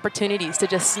searching for opportunities to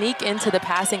just sneak into the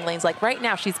passing lanes. Like right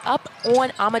now, she's up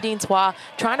on Amadine Twa,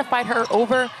 trying to fight her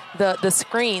over the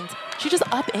screens. She's just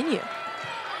up in you.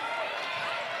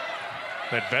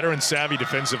 That veteran savvy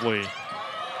defensively,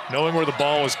 knowing where the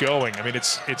ball is going. I mean,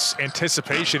 it's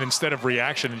anticipation instead of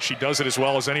reaction, and she does it as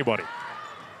well as anybody.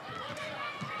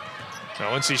 So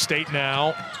NC State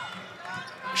now,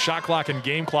 shot clock and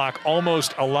game clock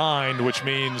almost aligned, which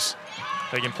means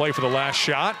they can play for the last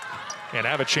shot and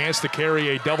have a chance to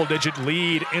carry a double-digit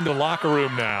lead into the locker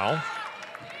room now.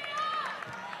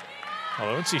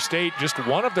 Although NC State just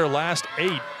one of their last 8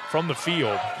 from the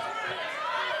field.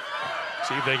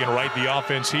 See if they can right the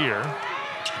offense here.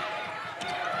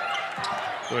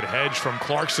 Good hedge from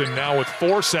Clarkson now with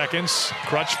 4 seconds.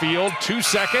 Crutchfield, 2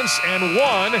 seconds and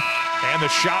 1. And the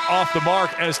shot off the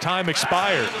mark as time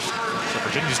expires. So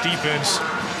Virginia's defense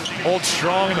holds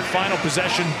strong in the final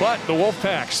possession, but the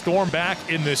Wolfpack storm back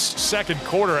in this second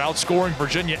quarter, outscoring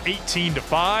Virginia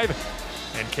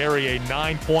 18-5 and carry a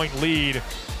 9-point lead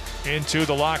into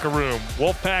the locker room.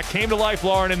 Wolfpack came to life,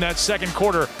 Lauren, in that second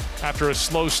quarter after a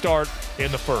slow start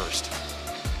in the first.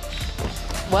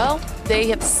 Well, they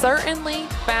have certainly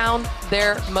found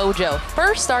their mojo.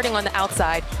 First starting on the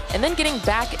outside and then getting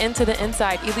back into the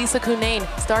inside. Elisa Cunane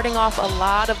starting off a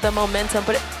lot of the momentum,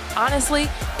 but honestly,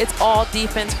 it's all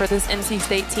defense for this NC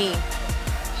State team.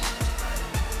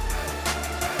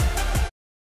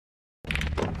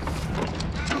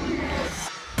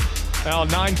 Now,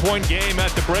 9-point game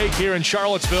at the break here in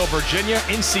Charlottesville, Virginia.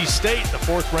 NC State, the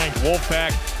 4th-ranked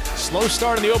Wolfpack. Slow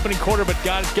start in the opening quarter, but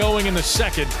got it going in the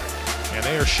second. And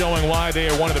they are showing why they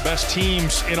are one of the best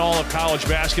teams in all of college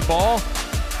basketball.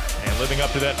 And living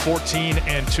up to that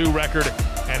 14-2 record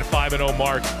and 5-0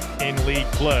 mark in league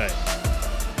play.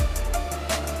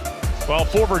 Well,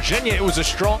 for Virginia, it was a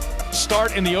strong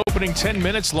start in the opening 10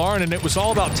 minutes, Lauren, and it was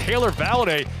all about Taylor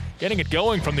Valladay getting it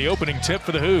going from the opening tip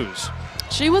for the Hoos.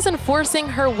 She was enforcing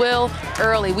her will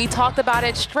early. We talked about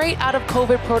it straight out of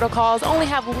COVID protocols, only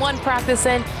have 1 practice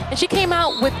in, and she came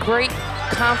out with great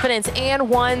confidence and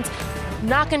ones,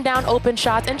 knocking down open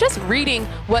shots and just reading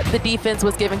what the defense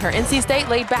was giving her. NC State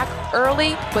laid back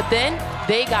early, but then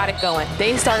they got it going.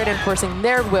 They started enforcing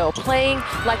their will, playing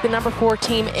like the #4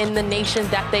 team in the nation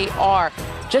that they are.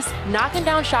 Just knocking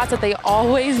down shots that they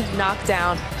always knock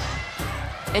down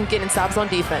and getting stops on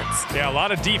defense. Yeah, a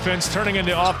lot of defense turning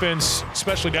into offense,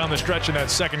 especially down the stretch in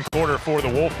that second quarter for the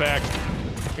Wolfpack.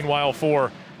 Meanwhile,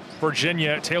 for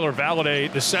Virginia, Taylor Valladay,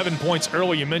 the 7 points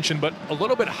early you mentioned, but a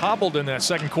little bit hobbled in that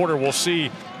second quarter. We'll see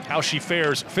how she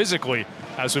fares physically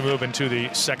as we move into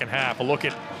the second half. A look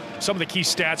at some of the key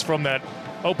stats from that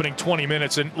opening 20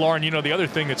 minutes. And Lauren, you know, the other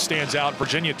thing that stands out,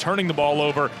 Virginia turning the ball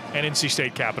over and NC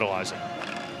State capitalizing.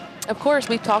 Of course,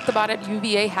 we've talked about it.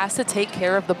 UVA has to take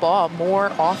care of the ball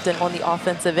more often on the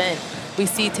offensive end. We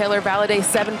see Taylor Valladay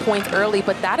 7 points early,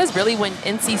 but that is really when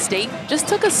NC State just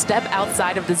took a step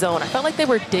outside of the zone. I felt like they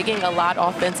were digging a lot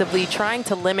offensively, trying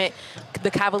to limit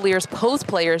the Cavaliers' post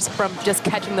players from just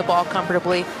catching the ball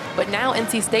comfortably. But now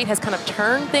NC State has kind of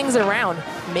turned things around,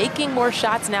 making more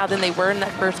shots now than they were in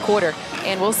that first quarter.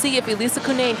 And we'll see if Elisa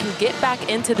Cunane can get back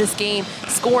into this game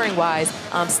scoring-wise,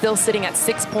 still sitting at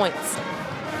 6 points.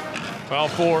 Well,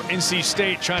 for NC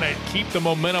State, trying to keep the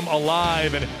momentum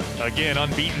alive and again,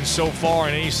 unbeaten so far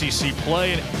in ACC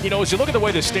play. And, you know, as you look at the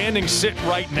way the standings sit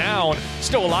right now, and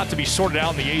still a lot to be sorted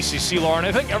out in the ACC, Lauren,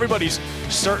 I think everybody's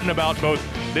certain about both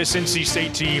this NC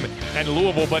State team and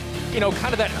Louisville, but, you know,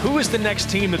 kind of that who is the next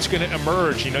team that's going to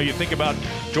emerge? You know, you think about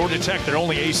Georgia Tech, their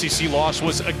only ACC loss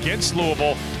was against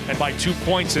Louisville, and by 2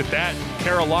 points at that.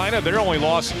 Carolina, their only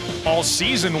loss all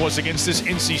season was against this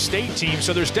NC State team,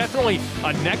 so there's definitely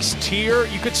a next tier,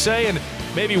 you could say, and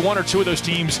maybe one or two of those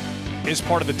teams is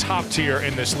part of the top tier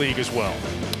in this league as well.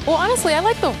 Well, honestly, I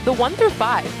like the 1 through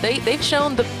 5. They've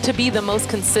shown to be the most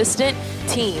consistent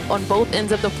team on both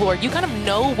ends of the floor. You kind of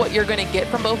know what you're going to get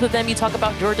from both of them. You talk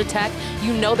about Georgia Tech.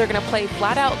 You know they're going to play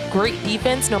flat out great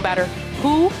defense no matter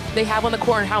who they have on the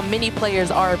court and how many players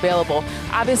are available.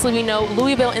 Obviously, we know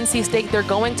Louisville, NC State, they're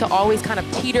going to always kind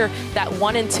of teeter that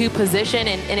 1 and 2 position,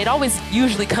 and it always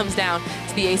usually comes down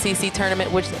to the ACC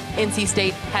tournament, which NC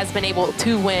State has been able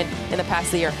to win in the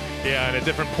past year. Yeah, and at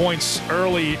different points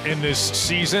early in this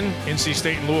season, NC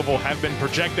State and Louisville have been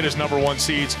projected as #1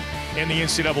 seeds in the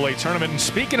NCAA tournament. And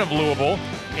speaking of Louisville,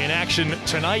 in action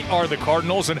tonight are the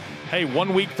Cardinals. And hey,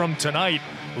 1 week from tonight,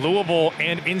 Louisville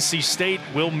and NC State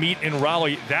will meet in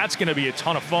Raleigh. That's going to be a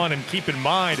ton of fun. And keep in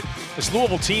mind, this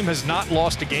Louisville team has not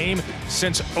lost a game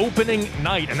since opening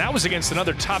night. And that was against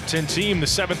another top 10 team, the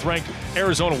 7th-ranked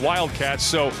Arizona Wildcats.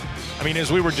 So, I mean,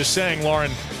 as we were just saying,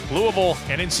 Lauren, Louisville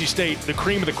and NC State, the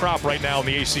cream of the crop right now in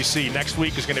the ACC. Next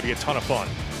week is going to be a ton of fun.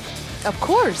 Of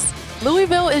course.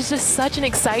 Louisville is just such an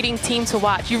exciting team to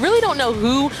watch. You really don't know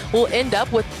who will end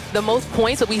up with the most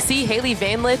points, but we see Haley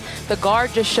Van Lith, the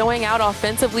guard, just showing out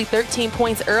offensively, 13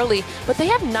 points early, but they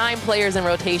have 9 players in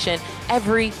rotation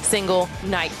every single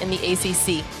night in the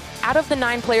ACC. Out of the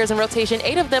 9 players in rotation,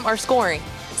 8 of them are scoring.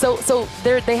 So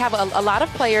they have a lot of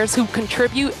players who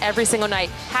contribute every single night.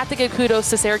 Have to give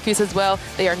kudos to Syracuse as well.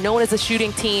 They are known as a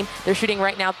shooting team. They're shooting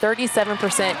right now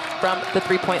 37% from the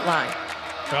 3-point line.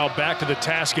 Well, back to the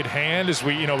task at hand as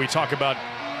we talk about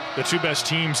the 2 best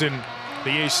teams in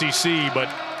the ACC, but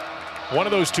one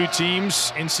of those 2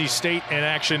 teams, NC State, in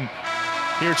action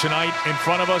here tonight in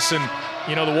front of us. And,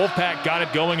 you know, the Wolfpack got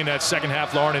it going in that second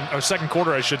half, Lauren, or second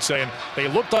quarter, I should say, and they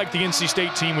looked like the NC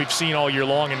State team we've seen all year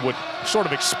long and would sort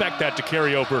of expect that to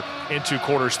carry over into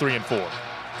quarters 3 and 4.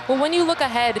 Well, when you look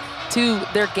ahead to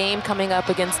their game coming up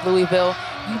against Louisville,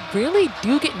 you really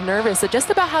do get nervous just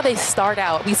about how they start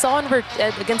out. We saw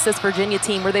against this Virginia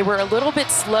team where they were a little bit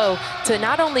slow to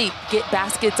not only get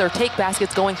baskets or take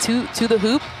baskets going to the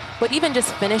hoop, but even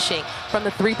just finishing from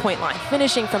the 3-point line,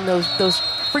 finishing from those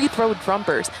free throw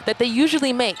jumpers that they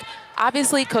usually make.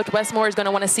 Obviously, Coach Westmore is going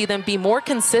to want to see them be more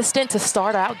consistent to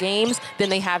start out games than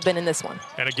they have been in this one.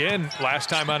 And again, last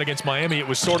time out against Miami, it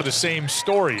was sort of the same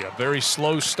story. A very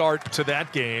slow start to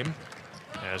that game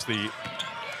as the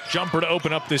jumper to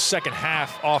open up this second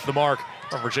half off the mark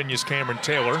from Virginia's Cameron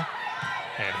Taylor.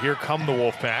 And here come the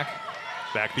Wolfpack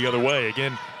back the other way.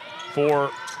 Again, for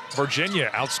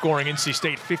Virginia, outscoring NC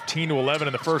State 15-11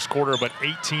 in the first quarter, but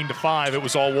 18-5. It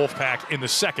was all Wolfpack in the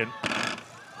second.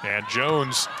 And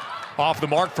Jones off the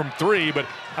mark from 3, but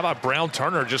how about Brown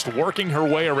Turner just working her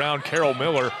way around Carol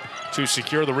Miller to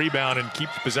secure the rebound and keep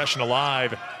possession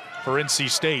alive for NC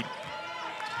State.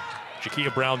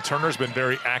 Jakia Brown Turner's been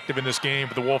very active in this game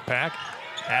for the Wolfpack,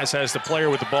 as has the player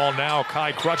with the ball now,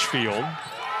 Kai Crutchfield.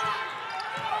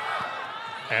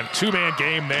 And 2-man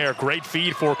game there. Great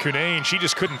feed for Cunane. She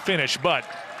just couldn't finish, but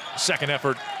second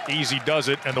effort, easy does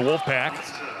it, and the Wolfpack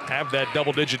have that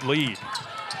double-digit lead.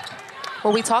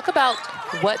 Well, we talk about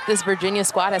what this Virginia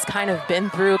squad has kind of been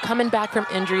through, coming back from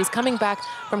injuries, coming back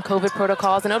from COVID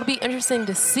protocols, and it'll be interesting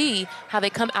to see how they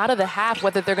come out of the half,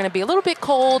 whether they're going to be a little bit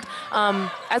cold.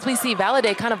 As we see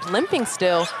Valladay kind of limping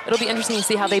still, it'll be interesting to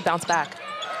see how they bounce back.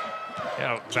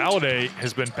 Yeah, Valladay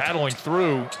has been battling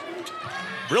through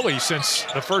really since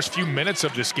the first few minutes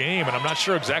of this game, and I'm not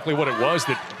sure exactly what it was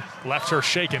that left her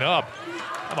shaken up.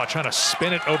 How about trying to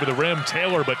spin it over the rim,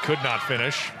 Taylor, but could not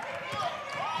finish.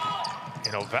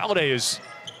 You know, Valladay is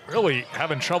really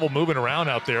having trouble moving around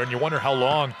out there, and you wonder how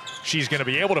long she's going to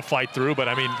be able to fight through, but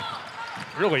I mean,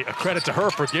 really a credit to her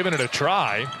for giving it a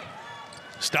try.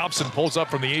 Stops and pulls up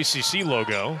from the ACC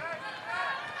logo.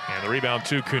 And the rebound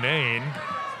to Cunane.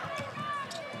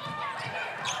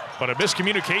 But a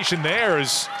miscommunication there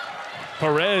as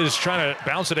Perez trying to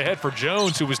bounce it ahead for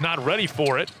Jones, who was not ready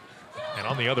for it. And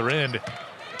on the other end,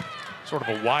 sort of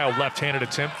a wild left-handed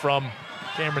attempt from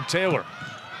Cameron Taylor.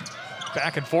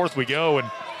 Back and forth we go,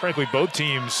 and frankly, both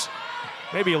teams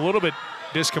maybe a little bit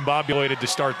discombobulated to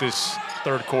start this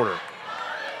third quarter.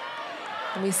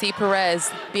 And we see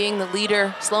Perez being the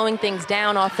leader, slowing things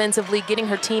down offensively, getting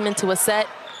her team into a set.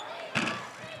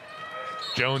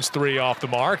 Jones 3 off the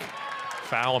mark.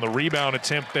 Foul on the rebound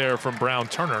attempt there from Brown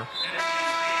Turner.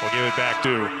 We'll give it back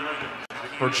to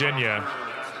Virginia.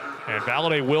 And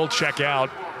Valladay will check out.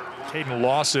 Caden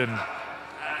Lawson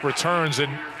returns,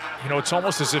 and you know, it's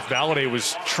almost as if Valladay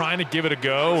was trying to give it a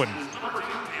go, and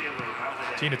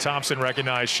Tina Thompson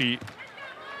recognized she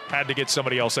had to get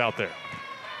somebody else out there.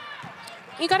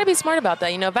 You got to be smart about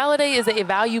that. You know, Valladay is a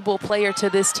valuable player to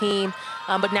this team,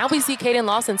 but now we see Caden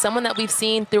Lawson, someone that we've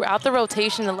seen throughout the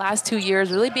rotation the last 2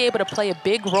 years, really be able to play a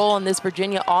big role in this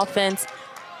Virginia offense.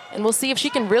 And we'll see if she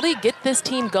can really get this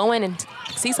team going and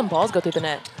see some balls go through the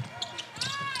net.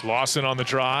 Lawson on the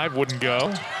drive, wouldn't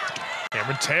go.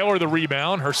 Cameron Taylor the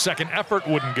rebound, her second effort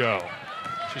wouldn't go.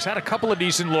 She's had a couple of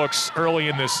decent looks early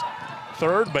in this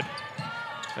third, but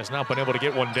has not been able to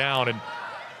get one down. And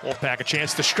Wolfpack a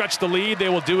chance to stretch the lead. They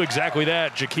will do exactly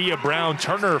that. Jakia Brown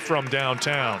Turner from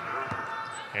downtown.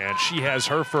 And she has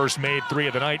her first made three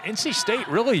of the night. NC State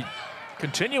really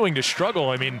continuing to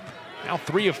struggle. I mean, now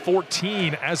 3 of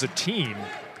 14 as a team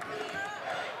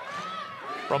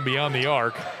from beyond the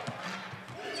arc.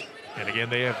 And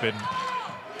again, they have been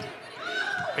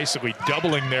basically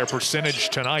doubling their percentage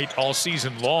tonight all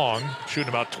season long, shooting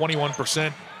about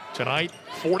 21% tonight,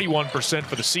 41%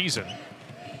 for the season.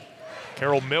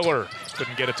 Carol Miller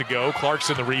couldn't get it to go.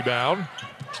 Clarkson the rebound.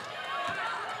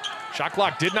 Shot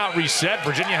clock did not reset.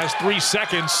 Virginia has 3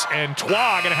 seconds, and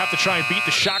Twa gonna have to try and beat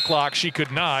the shot clock. She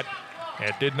could not,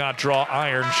 and did not draw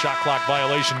iron. Shot clock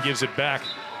violation gives it back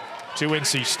to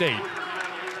NC State.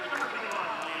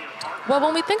 Well,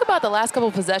 when we think about the last couple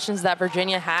of possessions that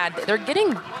Virginia had, they're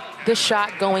getting the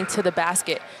shot going to the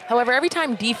basket. However, every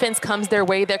time defense comes their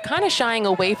way, they're kind of shying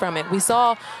away from it. We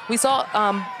saw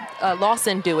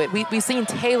Lawson do it. We've seen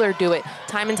Taylor do it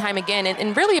time and time again.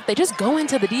 And really, if they just go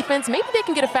into the defense, maybe they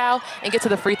can get a foul and get to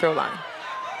the free throw line.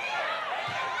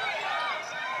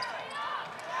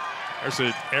 There's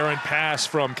an errant pass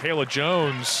from Kayla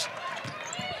Jones,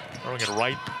 throwing it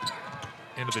right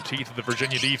into the teeth of the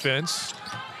Virginia defense.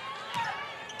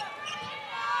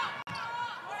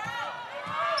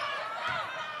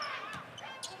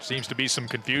 Seems to be some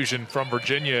confusion from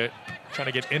Virginia trying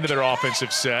to get into their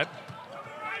offensive set.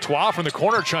 Twa from the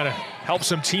corner trying to help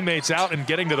some teammates out and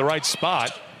getting to the right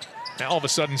spot. Now all of a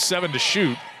sudden 7 to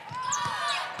shoot.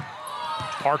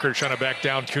 Parker trying to back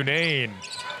down Cunane.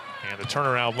 And the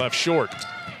turnaround left short.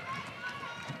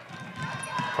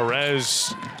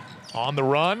 Perez on the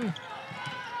run.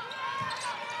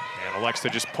 And elects to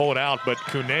just pull it out, but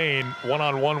Cunane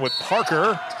one-on-one with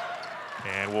Parker.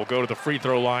 And will go to the free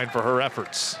throw line for her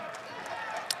efforts.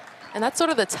 And that's sort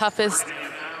of the toughest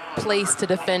place to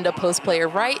defend a post player,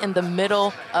 right in the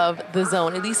middle of the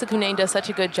zone. Elisa Cunane does such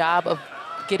a good job of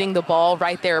getting the ball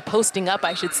right there, posting up,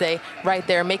 I should say, right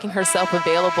there, making herself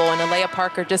available. And Alea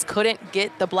Parker just couldn't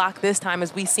get the block this time,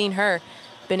 as we've seen her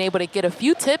been able to get a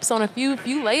few tips on a few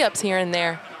layups here and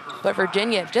there. But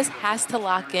Virginia just has to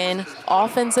lock in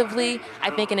offensively, I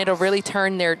think, and it'll really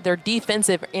turn their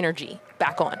defensive energy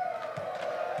back on.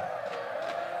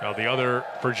 Now the other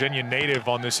Virginia native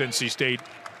on this NC State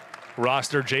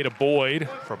roster, Jada Boyd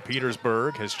from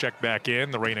Petersburg, has checked back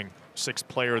in, the reigning 6th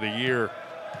player of the year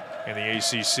in the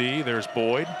ACC. There's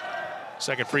Boyd.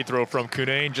 Second free throw from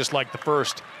Cunane, just like the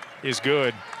first, is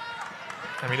good.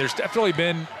 I mean, there's definitely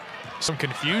been some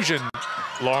confusion,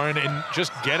 Lauren, in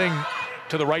just getting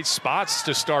to the right spots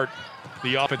to start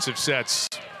the offensive sets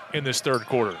in this third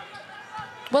quarter.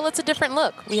 Well, it's a different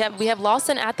look. We have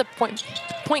Lawson at the point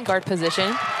guard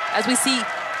position, as we see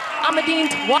Amadine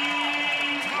Twa.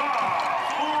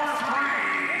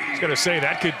 I was going to say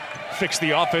that could fix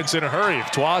the offense in a hurry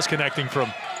if Twa's connecting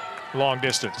from long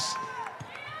distance.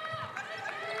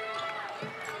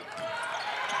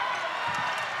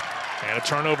 And a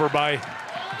turnover by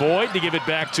Boyd to give it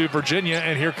back to Virginia,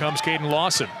 and here comes Caden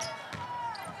Lawson.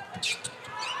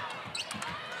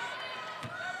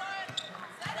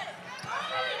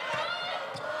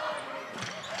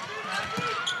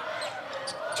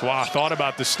 Twa thought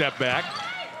about the step back,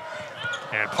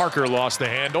 and Parker lost the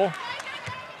handle.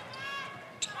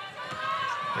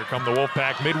 Here come the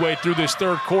Wolfpack midway through this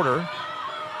third quarter.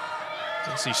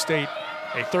 NC State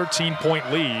a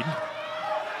 13-point lead.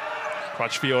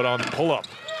 Crutchfield on the pull-up,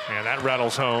 and that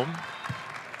rattles home.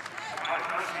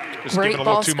 Just Great giving a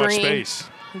little too much space.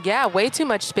 Yeah, way too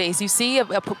much space. You see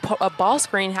a ball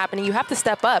screen happening, you have to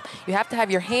step up. You have to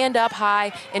have your hand up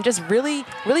high and just really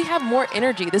have more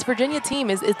energy. This Virginia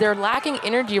team they're lacking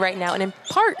energy right now, and in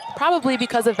part probably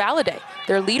because of Valladay.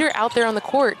 Their leader out there on the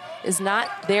court is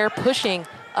not there pushing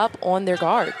up on their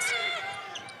guards.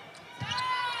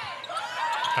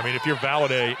 I mean, if you're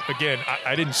Valladay, again,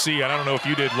 I didn't see, I don't know if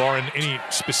you did, Lauren, any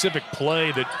specific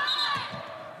play that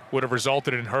would have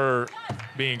resulted in her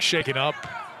being shaken up.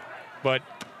 But,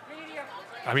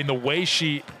 I mean, the way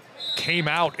she came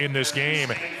out in this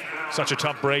game, such a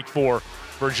tough break for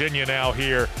Virginia now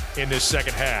here in this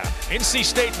second half. NC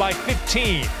State by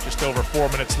 15, just over 4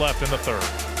 minutes left in the third.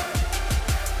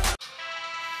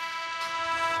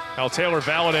 Now Taylor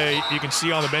Valladay, you can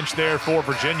see on the bench there for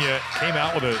Virginia, came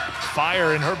out with a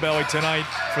fire in her belly tonight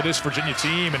for this Virginia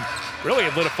team, and really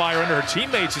it lit a fire under her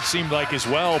teammates, it seemed like, as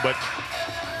well, but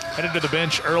headed to the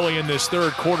bench early in this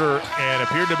third quarter and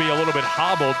appeared to be a little bit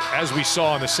hobbled, as we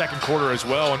saw in the second quarter as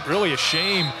well. And really a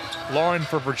shame, Lauren,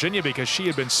 for Virginia, because she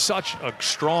had been such a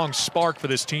strong spark for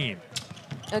this team.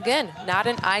 Again, not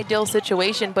an ideal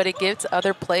situation, but it gives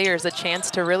other players a chance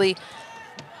to really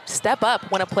step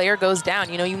up when a player goes down.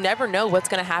 You know, you never know what's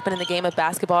going to happen in the game of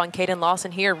basketball, and Kaden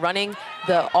Lawson here running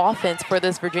the offense for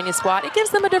this Virginia squad, it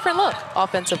gives them a different look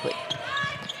offensively.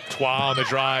 Twa on the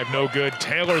drive, no good.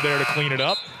 Taylor there to clean it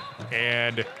up,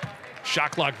 and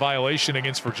shot clock violation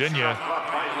against Virginia.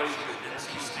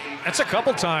 That's a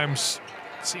couple times.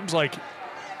 It seems like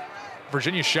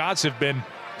Virginia shots have been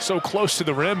so close to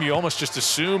the rim, you almost just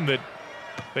assume that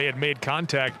they had made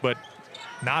contact, but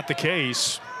not the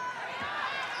case.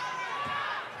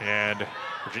 And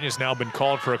Virginia's now been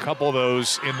called for a couple of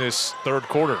those in this third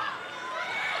quarter.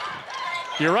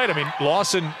 You're right, I mean,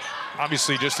 Lawson,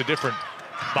 obviously just a different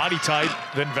body type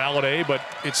than Valladay, but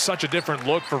it's such a different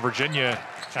look for Virginia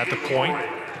at the point.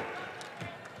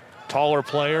 Taller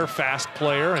player, fast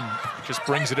player, and just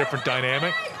brings a different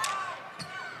dynamic.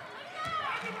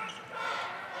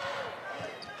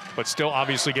 But still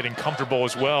obviously getting comfortable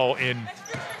as well in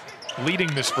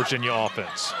leading this Virginia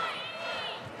offense.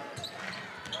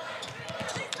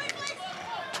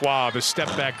 Twa, the step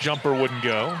back jumper wouldn't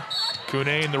go.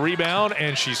 Kunane the rebound,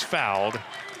 and she's fouled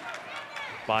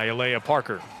by Alea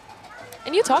Parker.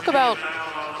 And you talk about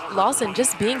Lawson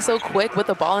just being so quick with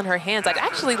the ball in her hands. I'd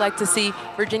actually like to see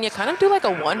Virginia kind of do like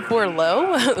a 1-4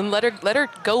 low and let her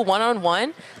go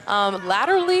one-on-one.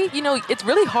 Laterally, you know, it's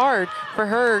really hard for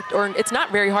her, or it's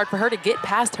not very hard for her to get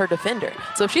past her defender.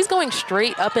 So if she's going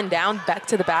straight up and down back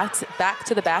to the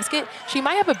basket, she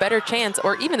might have a better chance,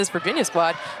 or even this Virginia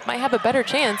squad might have a better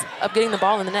chance of getting the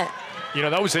ball in the net. You know,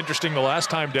 that was interesting the last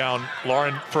time down,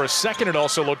 Lauren. For a second, it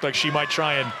also looked like she might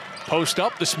try and post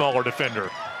up the smaller defender,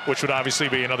 which would obviously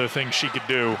be another thing she could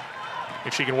do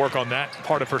if she can work on that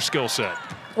part of her skill set.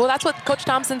 Well, that's what Coach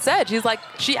Thompson said. She's like,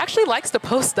 she actually likes to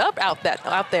post up out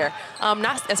there.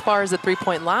 Not as far as the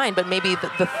three-point line, but maybe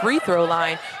the free throw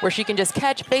line where she can just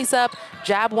catch, face up,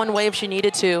 jab one way if she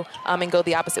needed to, and go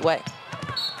the opposite way.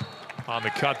 On the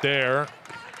cut there,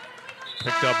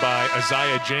 picked up by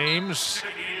Isaiah James,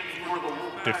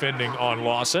 defending on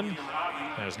Lawson,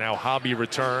 as now Hobby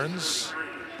returns.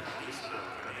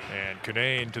 And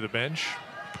Kunane to the bench.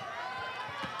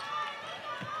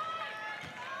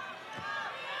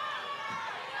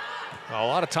 Well, a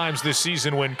lot of times this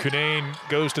season when Kunane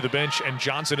goes to the bench and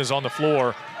Johnson is on the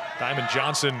floor, Diamond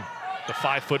Johnson, the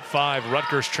 5'5"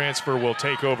 Rutgers transfer, will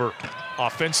take over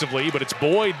offensively, but it's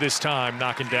Boyd this time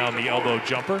knocking down the elbow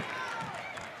jumper.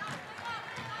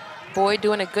 Boyd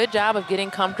doing a good job of getting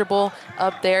comfortable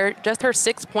up there. Just her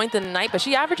 6th point in the night, but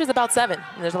she averages about 7,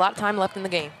 and there's a lot of time left in the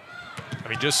game. I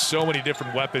mean, just so many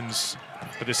different weapons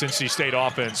for this NC State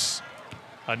offense.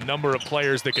 A number of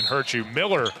players that can hurt you.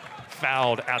 Miller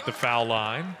fouled at the foul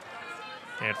line,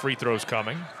 and free throws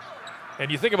coming.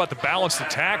 And you think about the balanced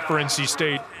attack for NC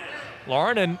State,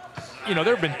 Lauren, and you know,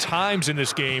 there have been times in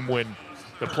this game when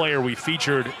the player we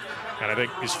featured, and I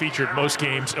think is featured most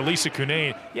games, Elisa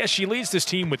Kunane, yes, she leads this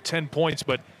team with 10 points,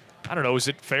 but I don't know, is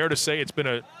it fair to say it's been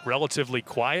a relatively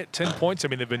quiet 10 points? I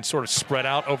mean, they've been sort of spread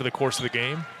out over the course of the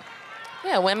game.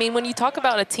 Yeah, well, I mean, when you talk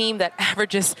about a team that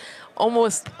averages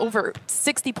almost over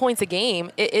 60 points a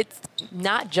game, it's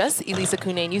not just Elisa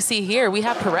Kunane. You see here, we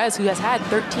have Perez, who has had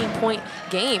 13-point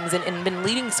games and been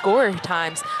leading scorer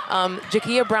times.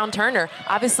 Jakia Brown-Turner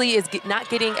obviously is not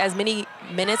getting as many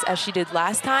minutes as she did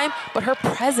last time, but her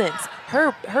presence,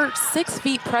 her 6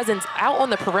 feet presence out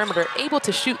on the perimeter, able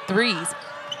to shoot threes,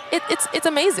 it's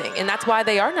amazing. And that's why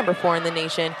they are number 4 in the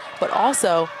nation, but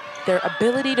also their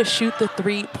ability to shoot the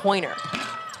three-pointer.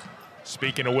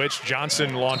 Speaking of which,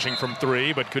 Johnson launching from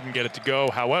 3, but couldn't get it to go.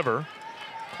 However,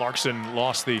 Clarkson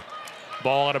lost the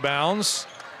ball out of bounds,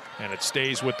 and it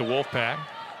stays with the Wolfpack.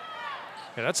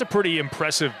 And that's a pretty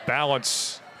impressive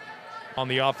balance on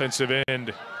the offensive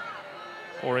end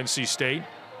for NC State.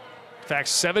 In fact,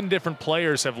 7 different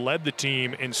players have led the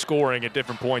team in scoring at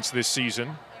different points this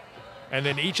season. And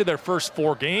then each of their first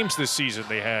 4 games this season,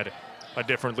 they had a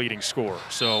different leading scorer.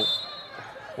 So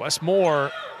Wes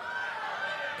Moore,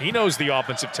 he knows the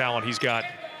offensive talent he's got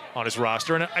on his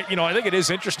roster. And, I think it is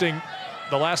interesting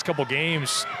the last couple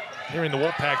games hearing the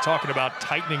Wolfpack talking about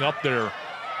tightening up their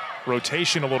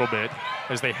rotation a little bit,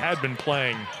 as they had been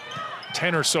playing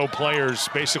 10 or so players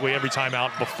basically every time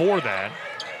out before that.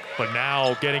 But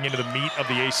now getting into the meat of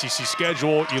the ACC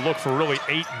schedule, you look for really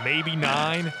 8, maybe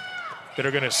 9 that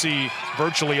are going to see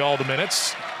virtually all the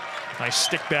minutes. Nice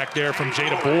stick back there from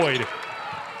Jada Boyd.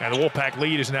 And the Wolfpack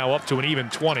lead is now up to an even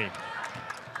 20.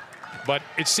 But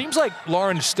it seems like,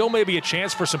 Lauren, still may be a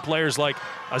chance for some players like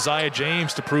Isaiah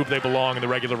James to prove they belong in the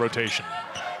regular rotation.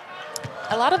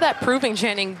 A lot of that proving,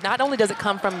 Channing, not only does it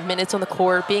come from minutes on the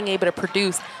court, being able to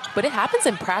produce, but it happens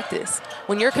in practice.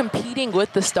 When you're competing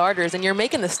with the starters and you're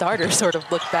making the starters sort of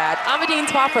look bad. Amadine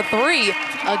spot for 3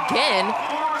 again.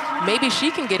 Maybe she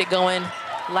can get it going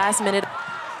last minute,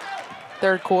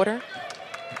 third quarter.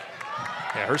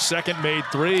 Yeah, her second made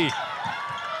 3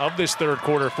 of this third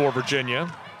quarter for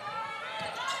Virginia.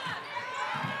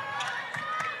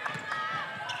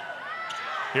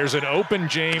 Here's an open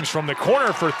James from the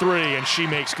corner for 3, and she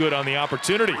makes good on the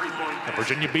opportunity. A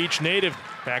Virginia Beach native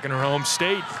back in her home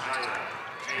state.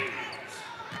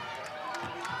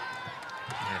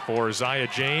 And for Isaiah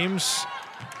James,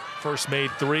 first made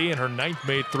 3 and her 9th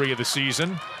made 3 of the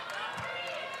season.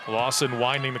 Lawson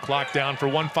winding the clock down for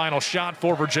one final shot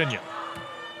for Virginia.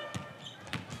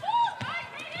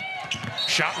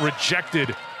 Shot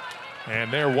rejected.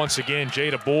 And there once again,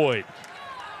 Jada Boyd.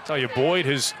 I tell you, Boyd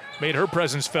has made her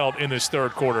presence felt in this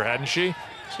third quarter, hadn't she?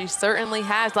 She certainly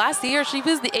has. Last year, she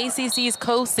was the ACC's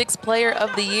Co-6 Player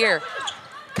of the Year.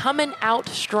 Coming out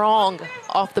strong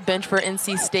off the bench for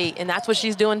NC State, and that's what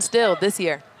she's doing still this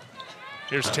year.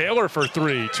 Here's Taylor for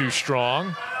 3, too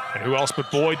strong. And who else but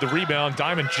Boyd, the rebound.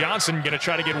 Diamond Johnson gonna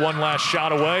try to get one last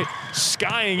shot away.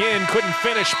 Skying in, couldn't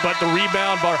finish, but the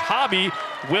rebound by Hobby.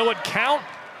 Will it count?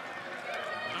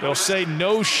 They'll say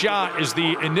no shot is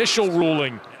the initial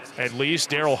ruling. At least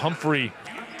Daryl Humphrey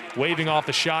waving off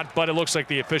the shot, but it looks like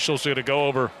the officials are going to go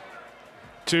over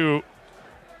to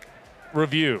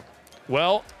review.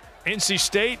 Well, NC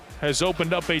State has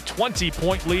opened up a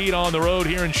 20-point lead on the road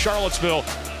here in Charlottesville.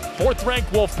 4th-ranked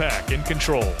Wolfpack in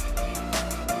control.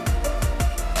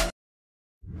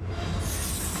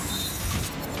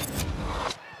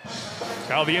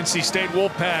 Now the NC State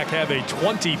Wolfpack have a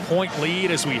 20-point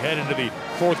lead as we head into the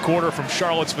 4th quarter from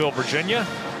Charlottesville, Virginia.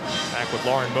 Back with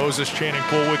Lauren Moses, Channing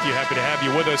Poole with you. Happy to have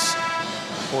you with us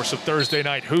for some Thursday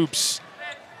night hoops.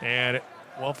 And,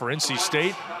 well, for NC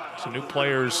State, some new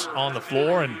players on the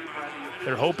floor, and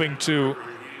they're hoping to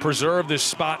preserve this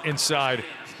spot inside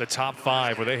the top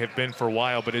 5 where they have been for a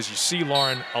while. But as you see,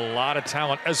 Lauren, a lot of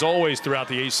talent, as always, throughout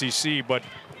the ACC. But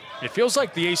it feels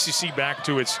like the ACC back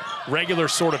to its regular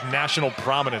sort of national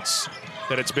prominence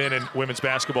that it's been in women's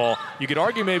basketball. You could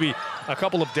argue maybe a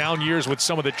couple of down years with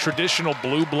some of the traditional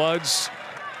blue bloods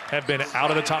have been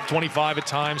out of the top 25 at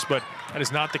times, but that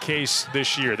is not the case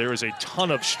this year. There is a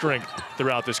ton of strength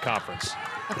throughout this conference.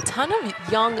 A ton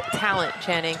of young talent,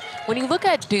 Channing. When you look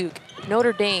at Duke,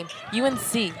 Notre Dame,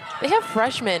 UNC, they have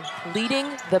freshmen leading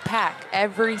the pack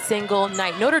every single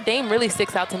night. Notre Dame really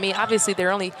sticks out to me. Obviously,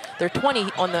 they're 20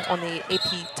 on the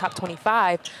AP top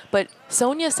 25, but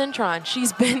Sonia Cintron,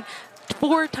 she's been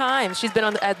 4 times she's been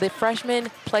on the freshman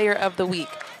player of the week.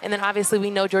 And then obviously we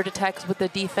know Georgia Tech with the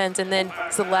defense, and then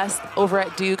Celeste over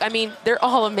at Duke. I mean, they're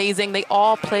all amazing. They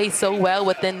all play so well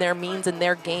within their means and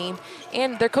their game.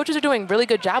 And their coaches are doing a really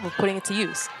good job of putting it to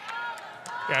use.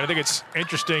 Yeah, I think it's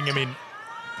interesting. I mean,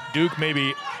 Duke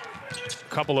maybe a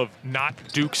couple of not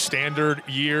Duke standard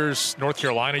years. North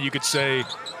Carolina, you could say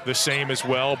the same as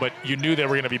well, but you knew they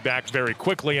were going to be back very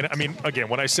quickly. And I mean, again,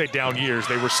 when I say down years,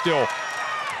 they were still,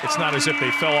 it's not as if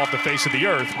they fell off the face of the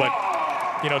earth, but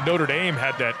you know, Notre Dame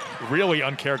had that really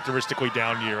uncharacteristically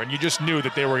down year, and you just knew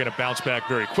that they were going to bounce back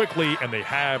very quickly, and they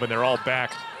have, and they're all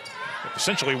back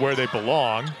essentially where they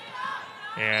belong.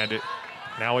 And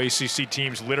now ACC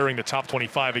teams littering the top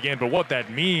 25 again. But what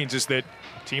that means is that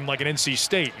a team like an NC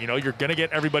State, you know, you're going to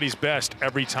get everybody's best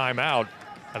every time out.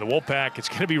 And the Wolfpack, it's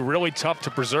going to be really tough to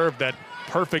preserve that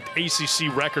perfect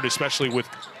ACC record, especially with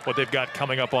what they've got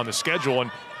coming up on the schedule.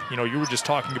 And, you know, you were just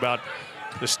talking about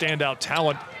the standout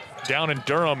talent down in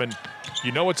Durham, and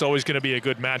you know it's always going to be a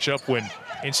good matchup when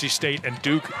NC State and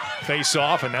Duke face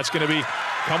off, and that's going to be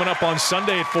coming up on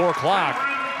Sunday at 4 o'clock.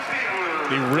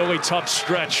 The really tough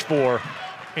stretch for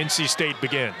NC State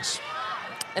begins.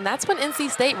 And that's when NC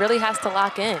State really has to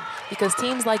lock in, because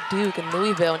teams like Duke and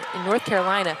Louisville and North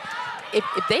Carolina, if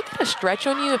they get a stretch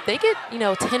on you, if they get, you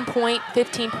know, 10-point,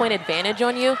 15-point advantage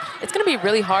on you, it's going to be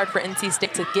really hard for NC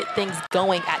State to get things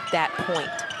going at that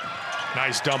point.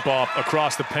 Nice dump off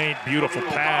across the paint. Beautiful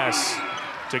pass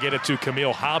to get it to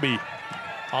Camille Hobby.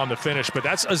 on the finish. But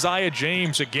that's Isaiah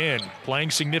James again,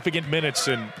 playing significant minutes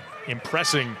and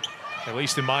impressing, at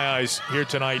least in my eyes, here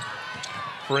tonight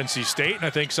for NC State. And I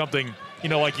think something, you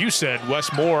know, like you said,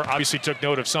 Wes Moore obviously took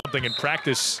note of something in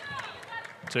practice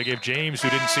to give James, who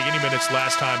didn't see any minutes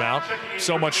last time out,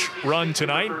 so much run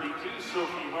tonight.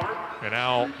 And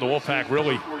now the Wolfpack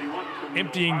really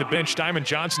emptying the bench. Diamond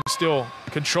Johnson still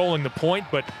controlling the point,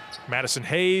 but Madison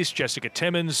Hayes, Jessica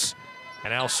Timmons,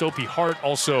 and now Sophie Hart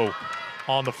also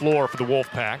on the floor for the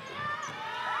Wolfpack.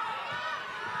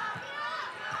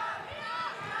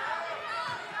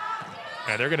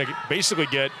 And they're going to basically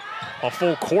get a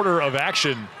full quarter of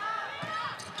action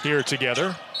here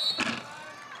together.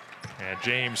 And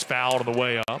James fouled on the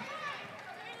way up.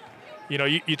 You know,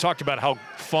 you talked about how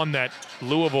fun that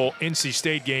Louisville-NC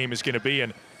State game is going to be.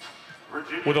 And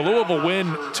with a Louisville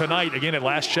win tonight, again, at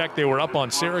last check, they were up on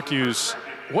Syracuse.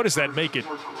 What does that make it?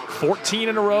 14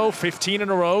 in a row, 15 in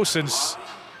a row, since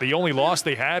the only loss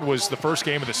they had was the first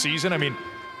game of the season. I mean,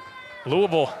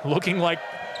 Louisville looking like,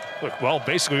 well,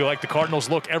 basically like the Cardinals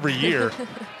look every year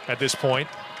at this point.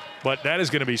 But that is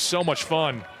going to be so much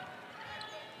fun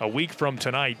a week from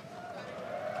tonight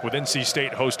with NC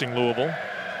State hosting Louisville.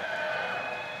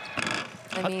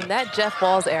 I mean, that Jeff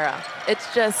Walz era,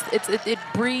 it's just, it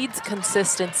breeds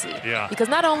consistency. Yeah. Because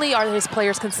not only are his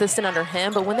players consistent under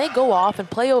him, but when they go off and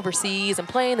play overseas and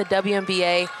play in the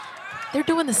WNBA, they're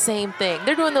doing the same thing.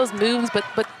 They're doing those moves, but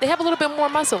they have a little bit more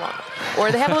muscle on them,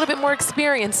 or they have a little bit more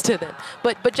experience to them.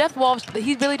 But Jeff Walz,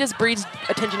 he really just breeds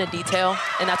attention to detail,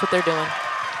 and that's what they're doing.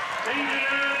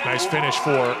 Nice finish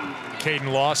for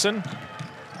Caden Lawson.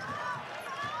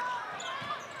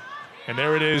 And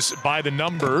there it is by the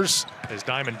numbers as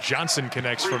Diamond Johnson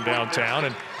connects from downtown.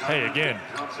 And hey, again,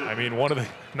 I mean, one of the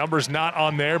numbers not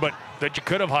on there, but that you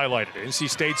could have highlighted. NC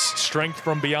State's strength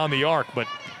from beyond the arc, but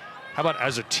how about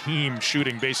as a team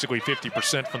shooting basically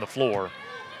 50% from the floor?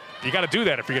 You got to do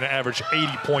that if you're going to average 80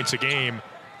 points a game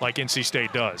like NC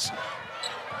State does.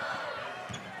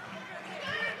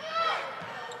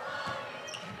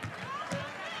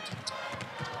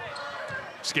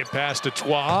 Skip pass to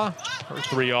Trois, her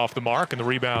three off the mark, and the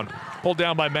rebound pulled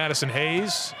down by Madison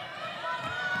Hayes.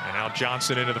 And now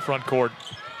Johnson into the front court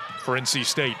for NC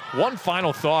State. One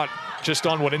final thought just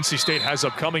on what NC State has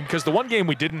upcoming, because the one game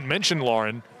we didn't mention,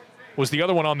 Lauren, was the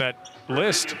other one on that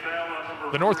list,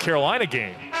 the North Carolina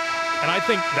game. And I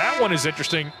think that one is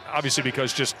interesting, obviously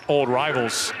because just old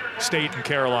rivals, State and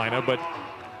Carolina. But,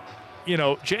 you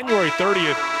know, January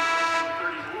 30th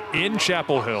in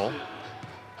Chapel Hill,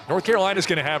 North Carolina's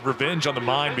going to have revenge on the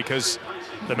mind because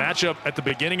the matchup at the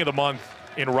beginning of the month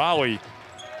in Raleigh,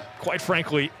 quite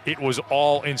frankly, it was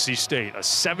all NC State, a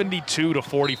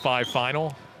 72-45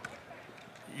 final.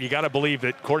 You got to believe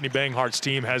that Courtney Banghart's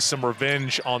team has some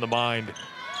revenge on the mind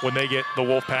when they get the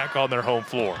Wolfpack on their home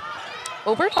floor.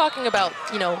 Well, we're talking about,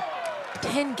 you know,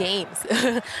 10 games,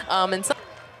 and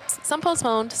some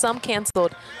postponed, some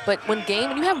canceled. But when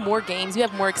you have more games, you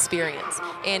have more experience.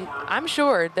 And I'm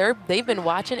sure they've been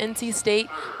watching NC State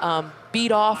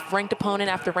beat off ranked opponent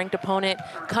after ranked opponent,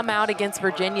 come out against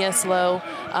Virginia slow.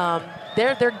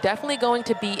 They're definitely going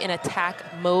to be in attack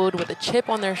mode with a chip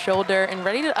on their shoulder and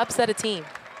ready to upset a team.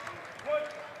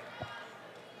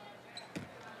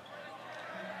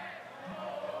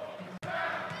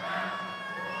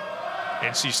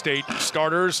 NC State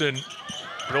starters and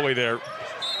really their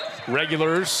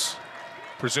regulars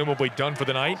presumably done for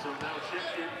the night,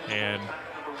 and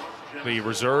the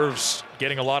reserves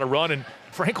getting a lot of run. And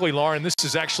frankly, Lauren, this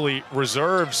is actually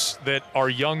reserves that are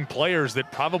young players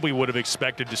that probably would have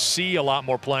expected to see a lot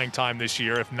more playing time this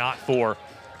year if not for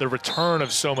the return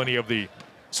of so many of the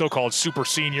so-called super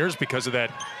seniors because of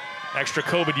that extra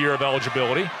COVID year of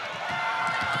eligibility.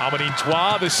 Amadine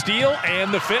Trois, the steal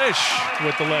and the finish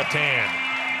with the left hand.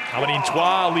 Amadine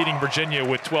Trois leading Virginia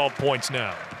with 12 points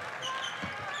now.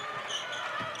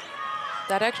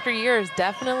 That extra year is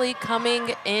definitely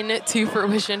coming into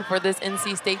fruition for this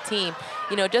NC State team.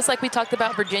 You know, just like we talked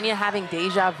about Virginia having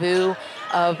deja vu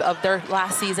of their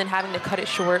last season, having to cut it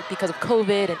short because of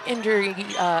COVID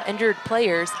and injured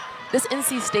players, this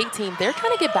NC State team, they're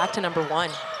trying to get back to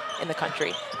 #1 in the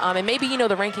country. And maybe, you know,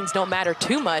 the rankings don't matter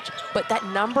too much, but that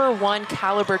 #1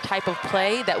 caliber type of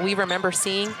play that we remember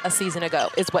seeing a season ago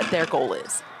is what their goal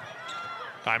is.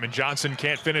 Diamond Johnson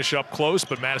can't finish up close,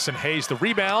 but Madison Hayes the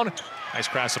rebound. Nice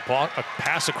pass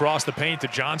across the paint to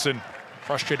Johnson.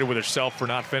 Frustrated with herself for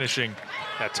not finishing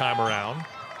that time around.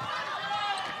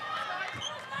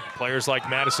 Players like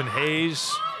Madison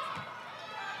Hayes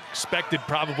expected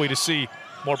probably to see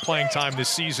more playing time this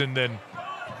season than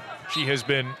she has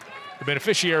been the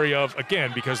beneficiary of,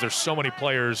 again, because there's so many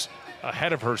players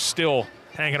ahead of her still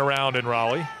hanging around in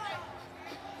Raleigh.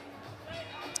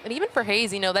 And even for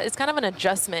Hayes, you know, that it's kind of an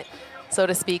adjustment, so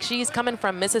to speak. She's coming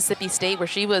from Mississippi State, where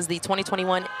she was the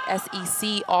 2021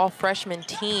 SEC All-Freshman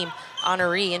Team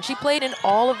honoree, and she played in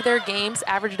all of their games,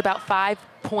 averaged about 5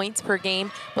 points per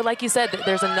game. But like you said,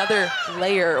 there's another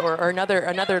layer or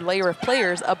another layer of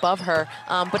players above her,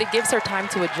 but it gives her time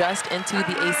to adjust into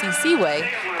the ACC way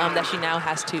that she now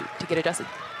has to get adjusted.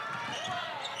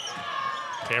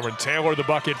 Cameron Taylor, the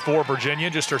bucket for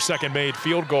Virginia, just her second made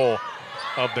field goal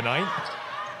of the night.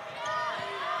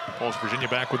 Pulls Virginia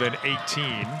back within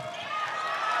 18.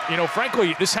 You know,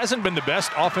 frankly, this hasn't been the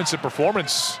best offensive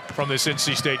performance from this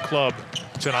NC State club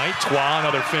tonight. Twa,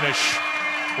 another finish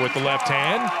with the left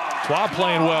hand. Twa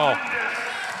playing well,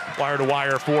 wire to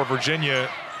wire for Virginia.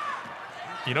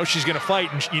 You know she's going to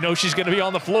fight, and you know she's going to be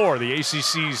on the floor. The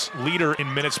ACC's leader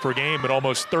in minutes per game at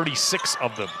almost 36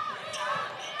 of them.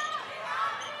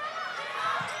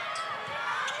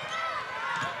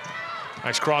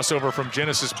 Nice crossover from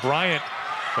Genesis Bryant,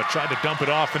 but tried to dump it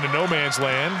off into no man's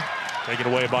land. Taken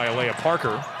away by Alea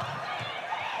Parker.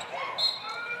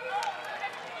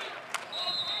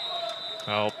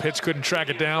 Oh, Pitts couldn't track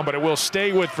it down, but it will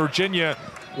stay with Virginia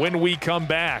when we come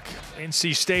back.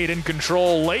 NC State in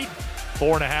control late.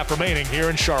 4.5 remaining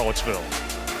here in Charlottesville.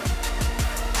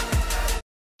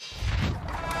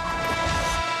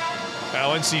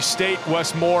 Now NC State,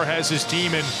 Wes Moore has his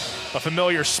team in a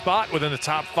familiar spot within the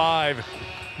top 5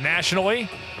 nationally.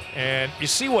 And you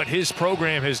see what his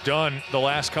program has done the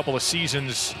last couple of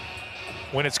seasons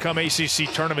when it's come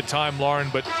ACC tournament time, Lauren.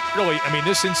 But really, I mean,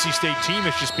 this NC State team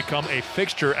has just become a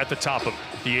fixture at the top of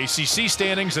the ACC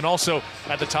standings and also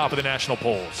at the top of the national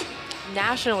polls.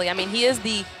 Nationally, I mean, he is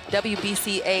the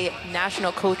WBCA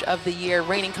National Coach of the Year,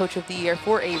 reigning Coach of the Year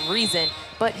for a reason.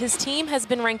 But his team has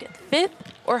been ranked 5th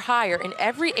or higher in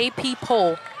every AP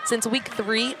poll since week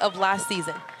 3 of last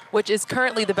season, which is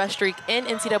currently the best streak in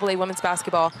NCAA women's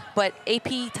basketball. But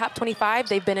AP Top 25,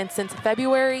 they've been in since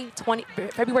February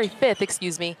 5th,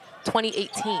 excuse me,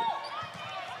 2018.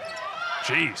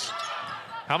 Jeez.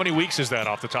 How many weeks is that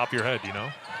off the top of your head, do you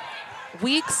know?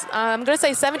 Weeks, I'm going to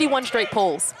say 71 straight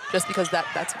polls, just because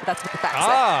that's what the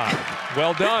facts say.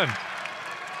 Well done.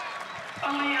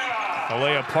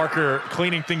 Alea Parker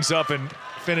cleaning things up and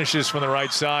finishes from the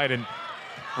right side. And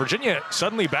Virginia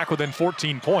suddenly back within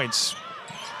 14 points.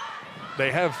 They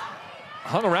have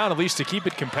hung around at least to keep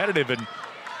it competitive. And,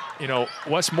 you know,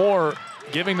 Wes Moore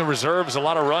giving the reserves a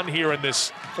lot of run here in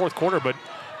this fourth quarter, but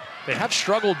they have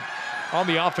struggled on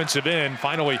the offensive end,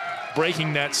 finally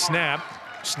breaking that snap,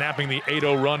 snapping the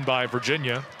 8-0 run by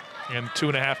Virginia and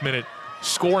 2.5-minute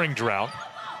scoring drought.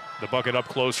 The bucket up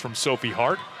close from Sophie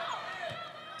Hart.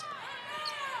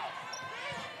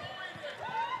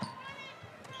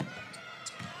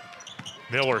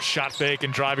 Miller shot fake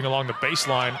and driving along the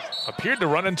baseline. Appeared to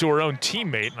run into her own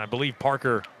teammate, and I believe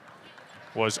Parker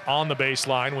was on the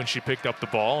baseline when she picked up the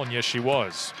ball, and yes, she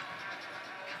was.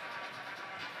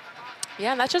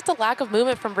 Yeah, and that's just a lack of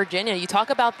movement from Virginia. You talk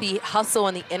about the hustle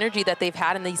and the energy that they've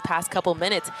had in these past couple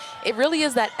minutes. It really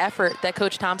is that effort that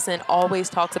Coach Thompson always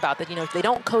talks about, that, you know, they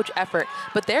don't coach effort,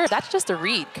 but that's just a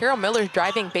read. Carol Miller's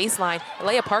driving baseline.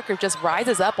 Alea Parker just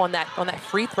rises up on that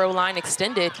free throw line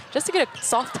extended just to get a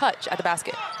soft touch at the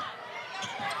basket.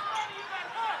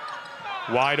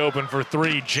 Wide open for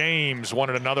 3. James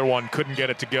wanted another one, couldn't get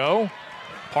it to go.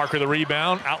 Parker the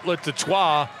rebound, outlet to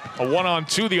Twa, a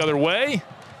 1-on-2 the other way.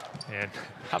 And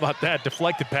how about that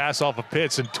deflected pass off of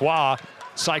Pitts, and Twa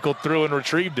cycled through and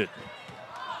retrieved it.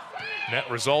 Net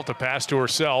result, a pass to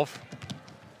herself.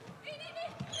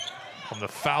 From the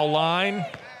foul line,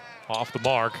 off the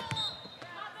mark.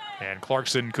 And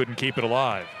Clarkson couldn't keep it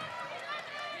alive.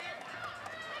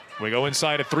 We go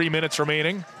inside at 3 minutes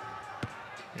remaining.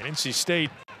 And NC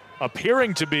State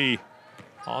appearing to be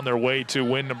on their way to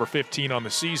win number 15 on the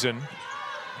season.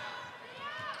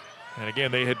 And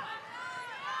again, they had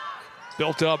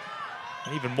built up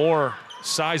an even more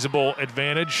sizable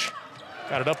advantage.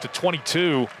 Got it up to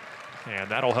 22, and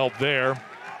that'll help there.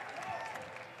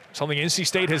 Something NC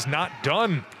State has not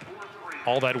done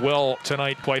all that well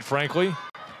tonight, quite frankly.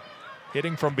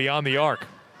 Hitting from beyond the arc.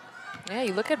 Yeah,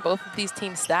 you look at both of these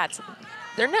team stats.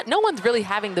 No one's really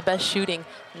having the best shooting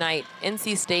night.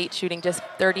 NC State shooting just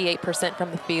 38%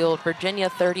 from the field, Virginia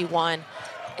 31.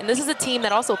 And this is a team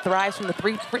that also thrives from the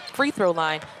free throw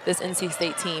line, this NC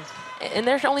State team. And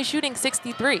they're only shooting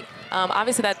 63.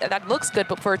 Obviously, that looks good,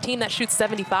 but for a team that shoots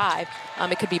 75,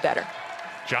 it could be better.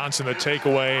 Johnson, the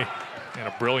takeaway, and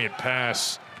a brilliant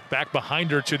pass back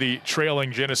behind her to the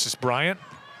trailing Genesis Bryant.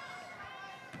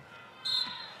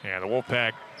 And the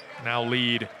Wolfpack now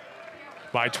lead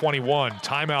by 21.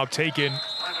 Timeout taken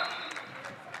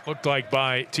looked like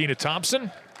by Tina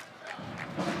Thompson.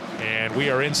 And we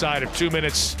are inside of 2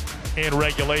 minutes in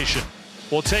regulation.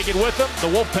 We'll take it with them,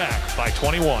 the Wolfpack, by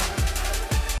 21.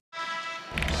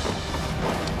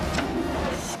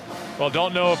 Well,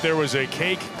 don't know if there was a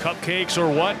cake, cupcakes, or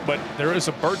what, but there is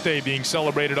a birthday being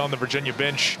celebrated on the Virginia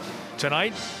bench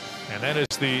tonight. And that is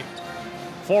the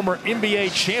former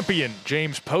NBA champion,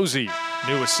 James Posey,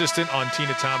 new assistant on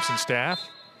Tina Thompson's staff.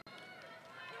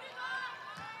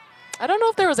 I don't know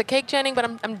if there was a cake, Channing, but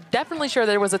I'm definitely sure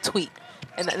there was a tweet.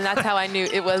 And that's how I knew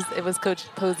it was Coach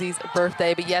Posey's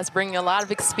birthday. But yes, bringing a lot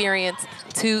of experience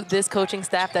to this coaching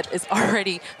staff that is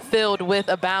already filled with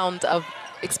a bound of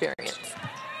experience.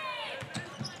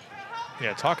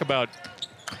 Yeah, talk about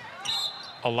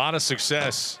a lot of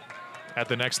success at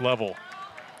the next level,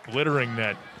 littering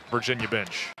that Virginia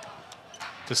bench,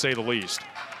 to say the least.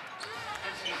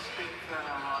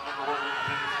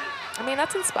 I mean,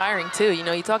 that's inspiring, too. You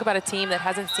know, you talk about a team that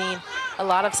hasn't seen a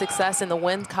lot of success in the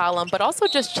wins column, but also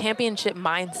just championship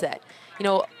mindset. You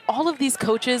know, all of these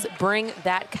coaches bring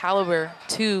that caliber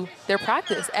to their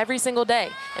practice every single day.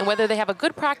 And whether they have a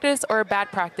good practice or a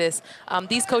bad practice,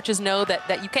 these coaches know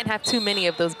that you can't have too many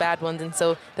of those bad ones. And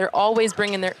so they're always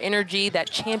bringing their energy,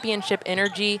 that championship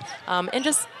energy, and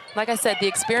just, like I said, the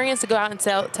experience to go out and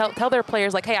tell their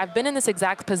players, like, hey, I've been in this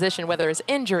exact position, whether it's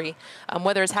injury,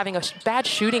 whether it's having a bad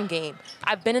shooting game.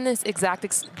 I've been in this exact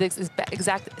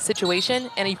situation,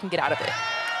 and you can get out of it.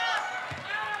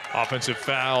 Offensive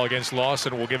foul against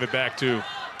Lawson. We'll give it back to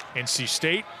NC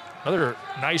State. Another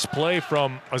nice play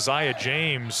from Isaiah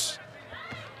James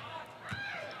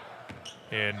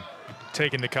in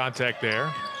taking the contact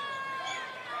there.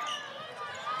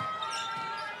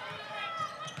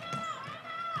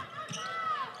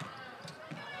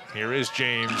 Here is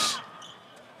James,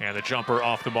 and the jumper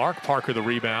off the mark. Parker the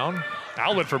rebound.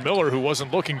 Outlet for Miller, who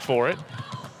wasn't looking for it.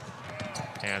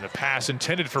 And the pass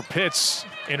intended for Pitts,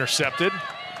 intercepted.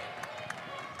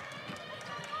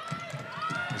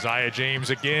 Isaiah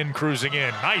James again cruising in.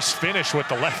 Nice finish with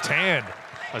the left hand.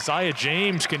 Isaiah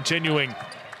James continuing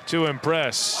to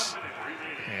impress.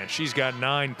 And she's got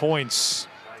 9 points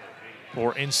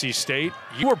for NC State.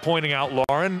 You were pointing out,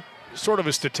 Lauren, sort of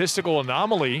a statistical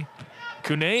anomaly.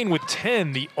 Cunane with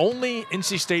 10, the only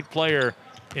NC State player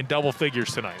in double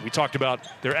figures tonight. We talked about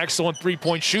their excellent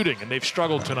three-point shooting, and they've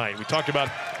struggled tonight. We talked about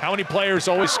how many players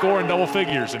always score in double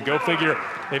figures, and go figure,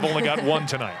 they've only got one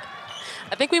tonight.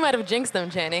 I think we might have jinxed them,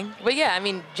 Channing. But yeah, I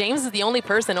mean, James is the only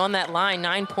person on that line,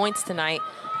 9 points tonight,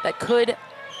 that could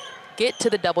get to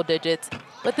the double digits.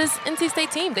 But this NC State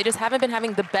team, they just haven't been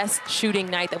having the best shooting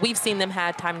night that we've seen them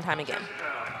have time and time again.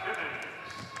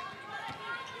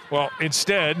 Well,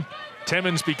 instead,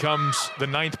 Timmons becomes the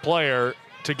 9th player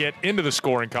to get into the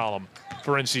scoring column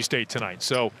for NC State tonight.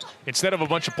 So instead of a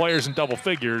bunch of players in double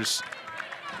figures,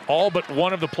 all but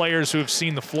one of the players who have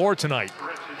seen the floor tonight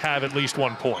have at least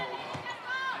 1 point.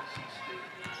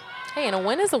 Hey, and a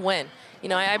win is a win. You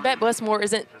know, I bet Westmore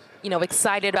isn't, you know,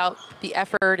 excited about the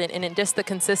effort and just the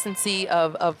consistency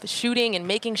of shooting and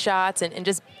making shots and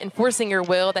just enforcing your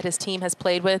will that his team has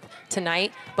played with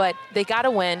tonight. But they got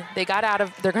to win. They're going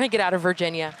to get out of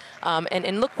Virginia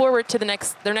and look forward to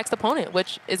their next opponent,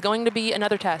 which is going to be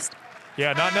another test.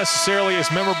 Yeah, not necessarily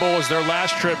as memorable as their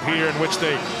last trip here, in which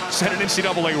they set an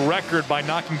NCAA record by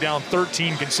knocking down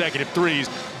 13 consecutive threes,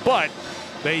 but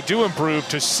they do improve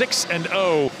to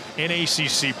 6-0 in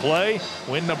ACC play.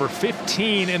 Win number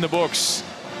 15 in the books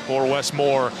for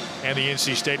Westmore and the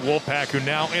NC State Wolfpack, who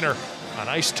now enter a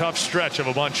nice tough stretch of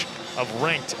a bunch of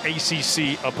ranked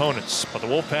ACC opponents. But the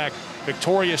Wolfpack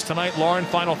victorious tonight. Lauren,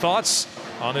 final thoughts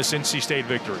on this NC State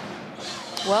victory?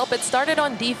 Well, it started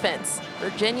on defense.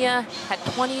 Virginia had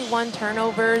 21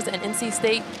 turnovers, and NC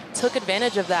State took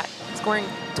advantage of that, scoring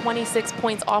 26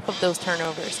 points off of those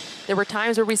turnovers. There were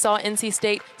times where we saw NC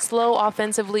State slow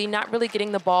offensively, not really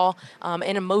getting the ball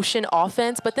in a motion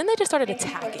offense, but then they just started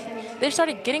attacking. They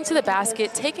started getting to the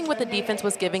basket, taking what the defense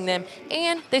was giving them,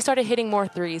 and they started hitting more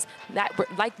threes,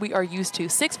 like we are used to.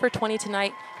 6 for 20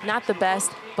 tonight, not the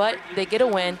best, but they get a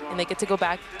win, and they get to go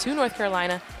back to North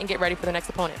Carolina and get ready for the next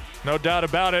opponent. No doubt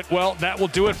about it. Well, that will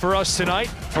do it for us tonight.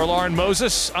 For Lauren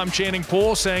Moses, I'm Channing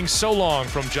Poole saying so long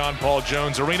from John Paul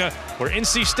Jones Arena, where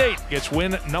NC State gets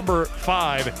win number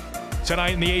 5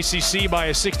 tonight in the ACC by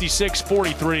a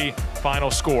 66-43 final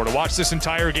score. To watch this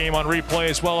entire game on replay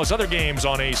as well as other games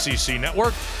on ACC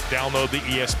Network, download the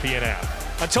ESPN app.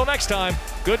 Until next time,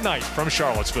 good night from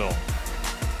Charlottesville.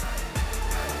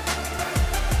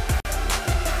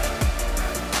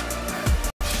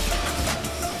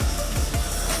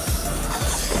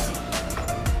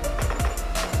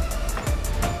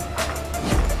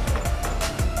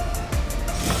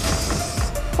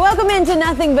 Welcome into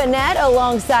Nothing But Net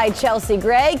alongside Chelsea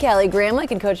Gray, Kelly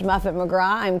Gramlich, and Coach Muffet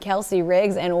McGraw. I'm Kelsey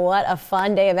Riggs, and what a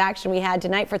fun day of action we had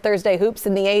tonight for Thursday Hoops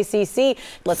in the ACC.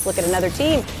 Let's look at another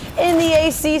team in the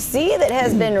ACC that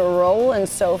has been rolling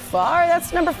so far.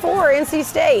 That's number 4, NC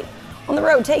State, on the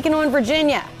road taking on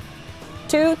Virginia.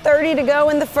 2:30 to go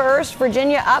in the first.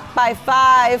 Virginia up by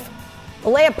 5.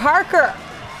 Alea Parker,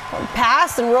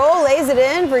 pass and roll, lays it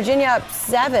in. Virginia up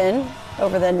 7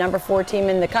 over the number 4 team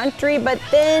in the country. But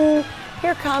then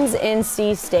here comes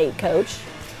NC State, Coach.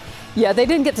 Yeah, they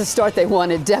didn't get the start they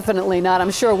wanted, definitely not.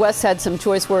 I'm sure Wes had some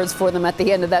choice words for them at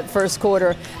the end of that first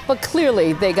quarter, but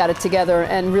clearly they got it together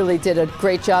and really did a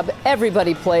great job.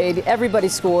 Everybody played, everybody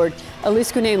scored.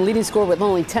 Elise Gunane, leading scorer with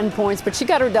only 10 points, but she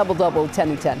got her double-double, 10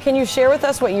 and 10. Can you share with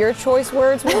us what your choice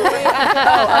words would be?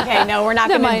 Oh, okay, no, we're not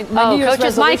going to.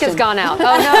 Coach's mic has gone out.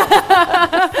 Oh,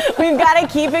 no. We've got to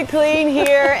keep it clean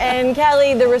here. And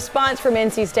Kelly, the response from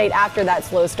NC State after that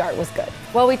slow start was good.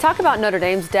 Well, we talk about Notre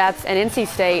Dame's depth, and NC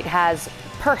State has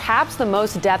perhaps the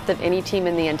most depth of any team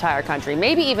in the entire country,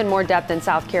 maybe even more depth than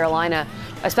South Carolina,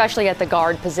 especially at the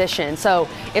guard position. So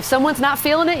if someone's not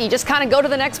feeling it, you just kind of go to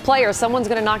the next player. Someone's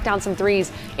going to knock down some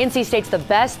threes. NC State's the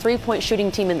best three-point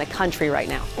shooting team in the country right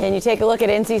now. And you take a look at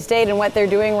NC State and what they're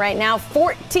doing right now.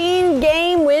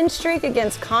 14-game win streak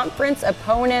against conference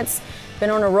opponents. Been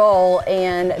on a roll,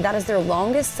 and that is their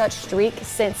longest such streak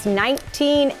since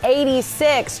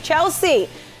 1986. Chelsea,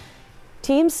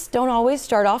 teams don't always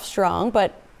start off strong,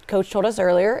 but Coach told us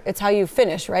earlier, it's how you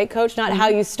finish, right, Coach? Not how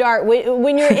you start.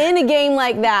 When you're in a game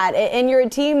like that, and you're a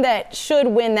team that should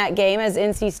win that game, as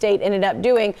NC State ended up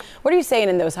doing, what are you saying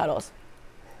in those huddles?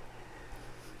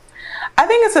 I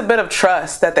think it's a bit of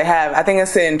trust that they have. I think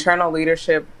it's the internal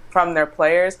leadership from their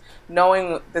players,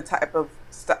 knowing the type of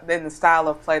in the style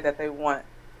of play that they want.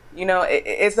 You know,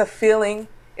 it's a feeling,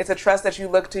 it's a trust that you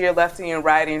look to your left and your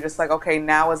right and you're just like, okay,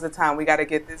 now is the time. We got to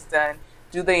get this done.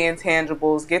 Do the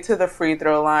intangibles, get to the free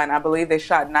throw line. I believe they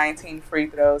shot 19 free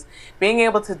throws. Being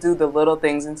able to do the little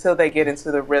things until they get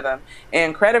into the rhythm.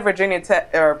 And credit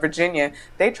Virginia,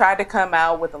 they tried to come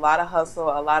out with a lot of hustle,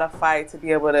 a lot of fight to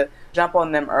be able to jump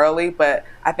on them early. But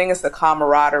I think it's the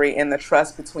camaraderie and the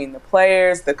trust between the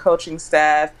players, the coaching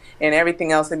staff, and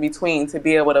everything else in between to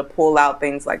be able to pull out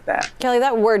things like that. Kelly,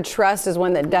 that word trust is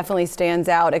one that definitely stands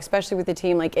out, especially with a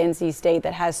team like NC State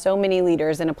that has so many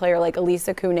leaders and a player like Elise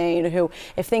Gunane, who,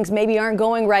 if things maybe aren't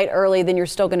going right early, then you're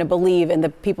still going to believe in the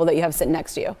people that you have sitting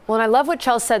next to you. Well, and I love what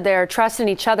Chelsea said there, trust in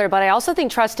each other, but I also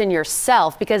think trust in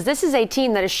yourself, because this is a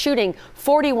team that is shooting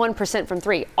 41% from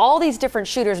 3. All these different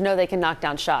shooters know they can knock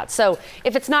down shots. So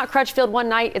if it's not Crutchfield one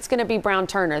night, it's going to be Brown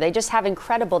Turner. They just have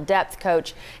incredible depth,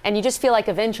 Coach, and you just feel like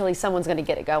eventually someone's going to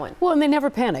get it going. Well, and they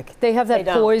never panic. They have that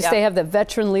poise. They have the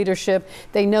veteran leadership.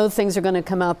 They know things are going to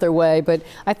come out their way. But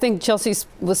I think Chelsea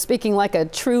was speaking like a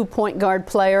true point guard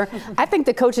player. I think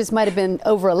the coaches might have been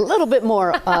over a little bit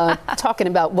more talking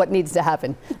about what needs to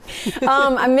happen.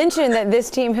 I mentioned that this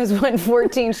team has won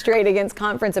 14 straight against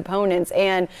conference opponents,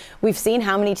 and we've seen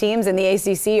how many teams in the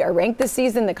ACC are ranked this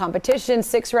season. The competition,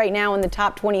 6 right now in the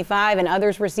top 25, and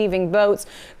others receiving votes.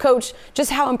 Coach,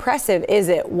 just how impressive is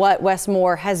it what Wes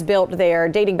Moore has built there,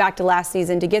 dating back to last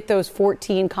season, to get those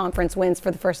 14 conference wins for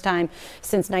the first time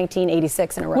since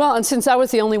 1986 in a row? Well, and since I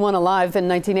was the only one alive in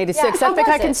 1986, I think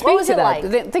I can speak to that.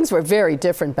 Like? Things were very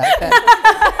different back then.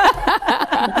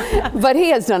 But he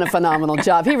has done a phenomenal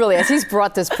job. He really has. He's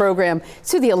brought this program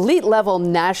to the elite level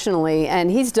nationally,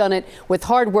 and he's done it with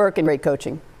hard work and great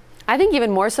coaching. I think even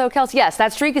more so, Kelsey, yes,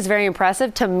 that streak is very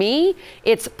impressive. To me,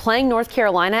 it's playing North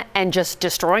Carolina and just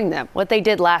destroying them, what they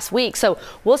did last week. So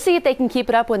we'll see if they can keep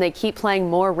it up when they keep playing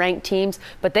more ranked teams.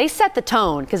 But they set the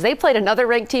tone because they played another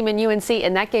ranked team in UNC,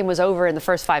 and that game was over in the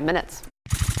first 5 minutes.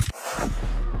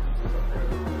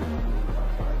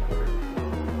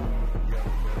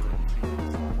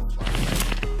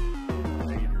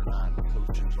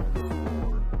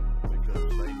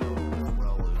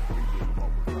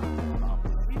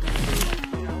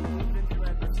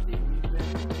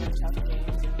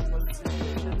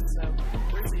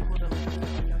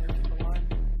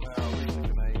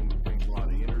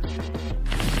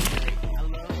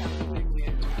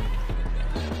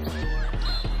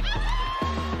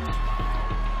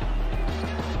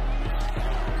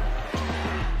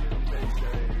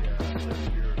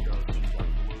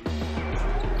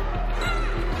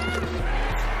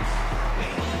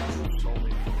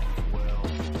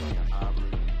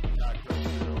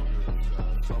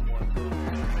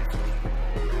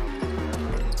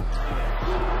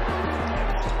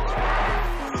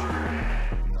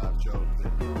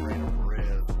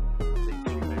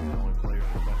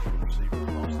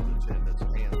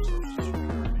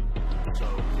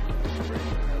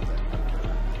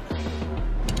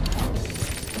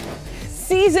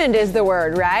 seasoned is the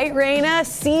word, right, Raina?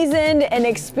 Seasoned and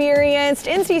experienced.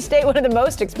 NC State, one of the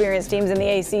most experienced teams in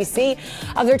the ACC.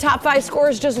 Of their top 5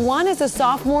 scorers, just one is a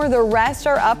sophomore. The rest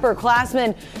are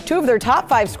upperclassmen. 2 of their top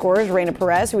 5 scorers, Raina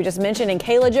Perez, who we just mentioned, and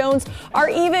Kayla Jones, are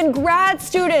even grad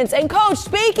students. And Coach,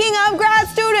 speaking of grad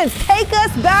students, take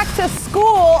us back to school.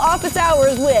 Office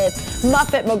hours with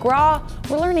Muffet McGraw.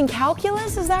 We're learning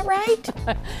calculus, is that right?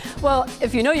 Well,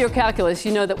 if you know your calculus,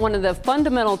 you know that one of the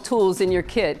fundamental tools in your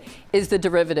kit is the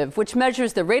derivative, which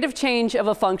measures the rate of change of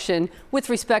a function with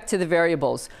respect to the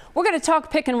variables. We're going to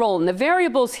talk pick and roll, and the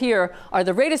variables here are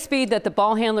the rate of speed that the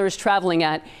ball handler is traveling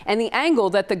at and the angle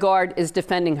that the guard is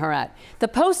defending her at. The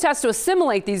post has to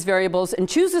assimilate these variables and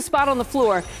choose the spot on the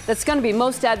floor that's going to be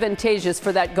most advantageous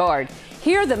for that guard.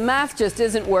 Here, the math just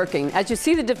isn't working. As you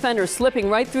see the defender slipping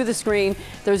right through the screen,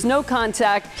 there's no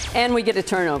contact, and we get a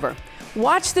turnover.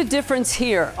 Watch the difference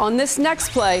here. On this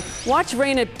next play, watch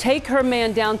Raina take her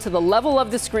man down to the level of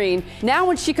the screen. Now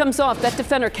when she comes off, that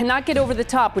defender cannot get over the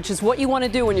top, which is what you want to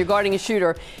do when you're guarding a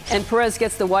shooter, and Perez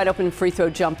gets the wide open free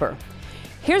throw jumper.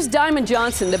 Here's Diamond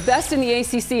Johnson, the best in the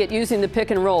ACC at using the pick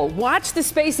and roll. Watch the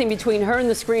spacing between her and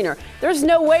the screener. There's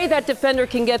no way that defender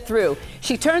can get through.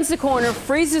 She turns the corner,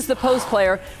 freezes the post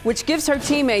player, which gives her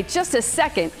teammate just a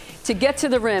second to get to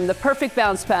the rim. The perfect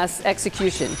bounce pass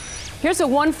execution. Here's a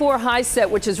 1-4 high set,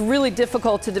 which is really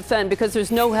difficult to defend because there's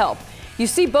no help. You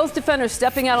see both defenders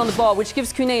stepping out on the ball, which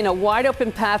gives Cunane a wide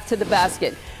open path to the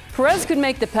basket. Perez could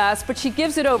make the pass, but she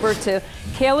gives it over to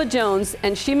Kayla Jones,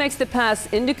 and she makes the pass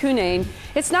into Cunane.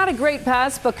 It's not a great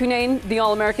pass, but Cunane, the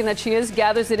All-American that she is,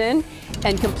 gathers it in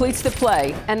and completes the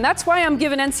play. And that's why I'm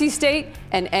giving NC State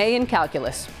an A in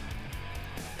calculus.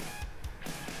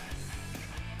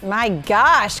 My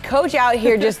gosh, Coach out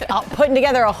here just putting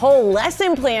together a whole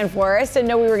lesson plan for us. Didn't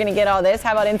know we were going to get all this.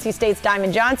 How about NC State's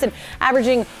Diamond Johnson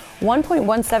averaging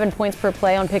 1.17 points per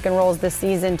play on pick and rolls this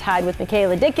season, tied with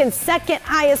Michaela Dickens' second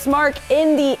highest mark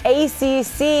in the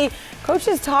ACC. Coach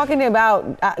is talking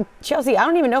about, Chelsea, I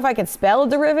don't even know if I can spell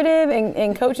derivative,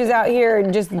 and Coach is out here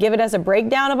just giving us a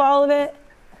breakdown of all of it.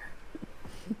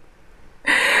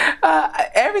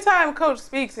 Every time Coach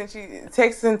speaks and she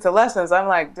takes us into lessons, I'm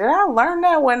like, did I learn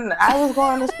that when I was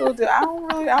going to school? I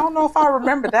don't know if I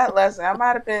remember that lesson.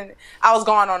 I was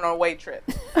going on a away trip.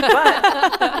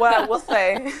 But what I will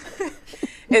say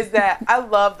is that I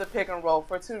love the pick and roll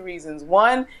for 2 reasons.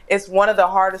 1, it's one of the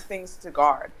hardest things to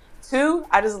guard. 2,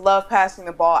 I just love passing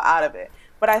the ball out of it.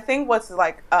 But I think what's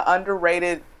like an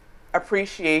underrated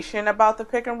appreciation about the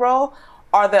pick and roll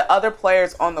are the other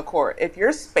players on the court. If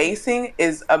your spacing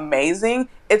is amazing,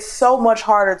 it's so much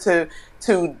harder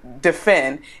to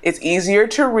defend. It's easier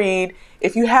to read.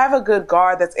 If you have a good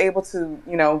guard that's able to,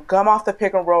 come off the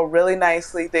pick and roll really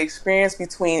nicely, the experience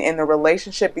in the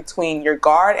relationship between your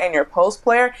guard and your post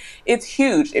player, it's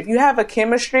huge. If you have a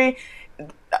chemistry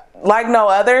like no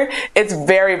other, it's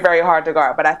very, very hard to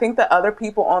guard. But I think the other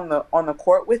people on the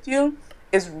court with you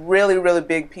is really, really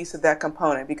big piece of that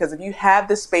component, because if you have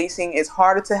the spacing, it's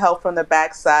harder to help from the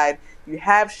backside. You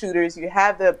have shooters, you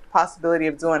have the possibility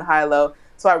of doing high-low.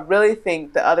 So I really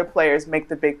think the other players make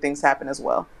the big things happen as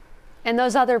well. And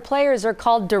those other players are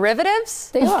called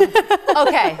derivatives? They are.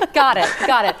 Okay, got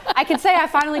it. I can say I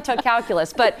finally took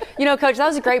calculus. But, Coach, that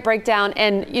was a great breakdown.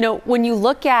 And, when you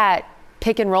look at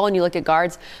pick and roll and you look at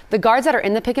guards, the guards that are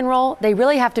in the pick and roll, they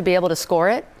really have to be able to score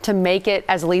it to make it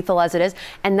as lethal as it is.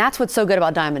 And that's what's so good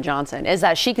about Diamond Johnson, is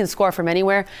that she can score from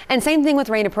anywhere. And same thing with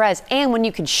Raina Perez. And when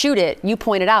you can shoot it, you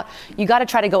pointed out, you got to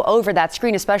try to go over that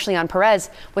screen, especially on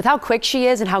Perez. With how quick she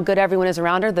is and how good everyone is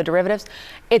around her, the derivatives,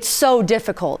 it's so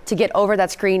difficult to get over that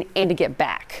screen and to get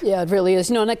back. Yeah, it really is.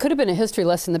 And that could have been a history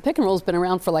lesson. The pick and roll's been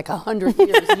around for like 100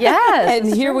 years. Yes.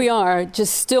 And here we are,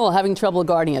 just still having trouble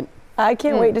guarding it. I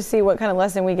can't wait to see what kind of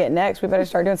lesson we get next. We better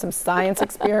start doing some science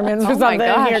experiments or something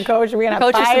here, Coach. We're going to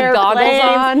have fire goggles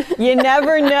on. You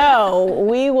never know.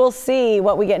 We will see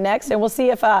what we get next, and we'll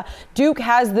see if Duke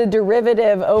has the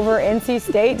derivative over NC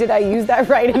State. Did I use that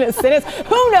right in a sentence?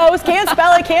 Who knows? Can't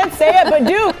spell it, can't say it, but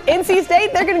Duke, NC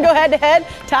State, they're going to go head-to-head.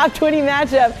 Top 20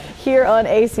 matchup here on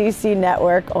ACC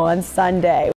Network on Sunday.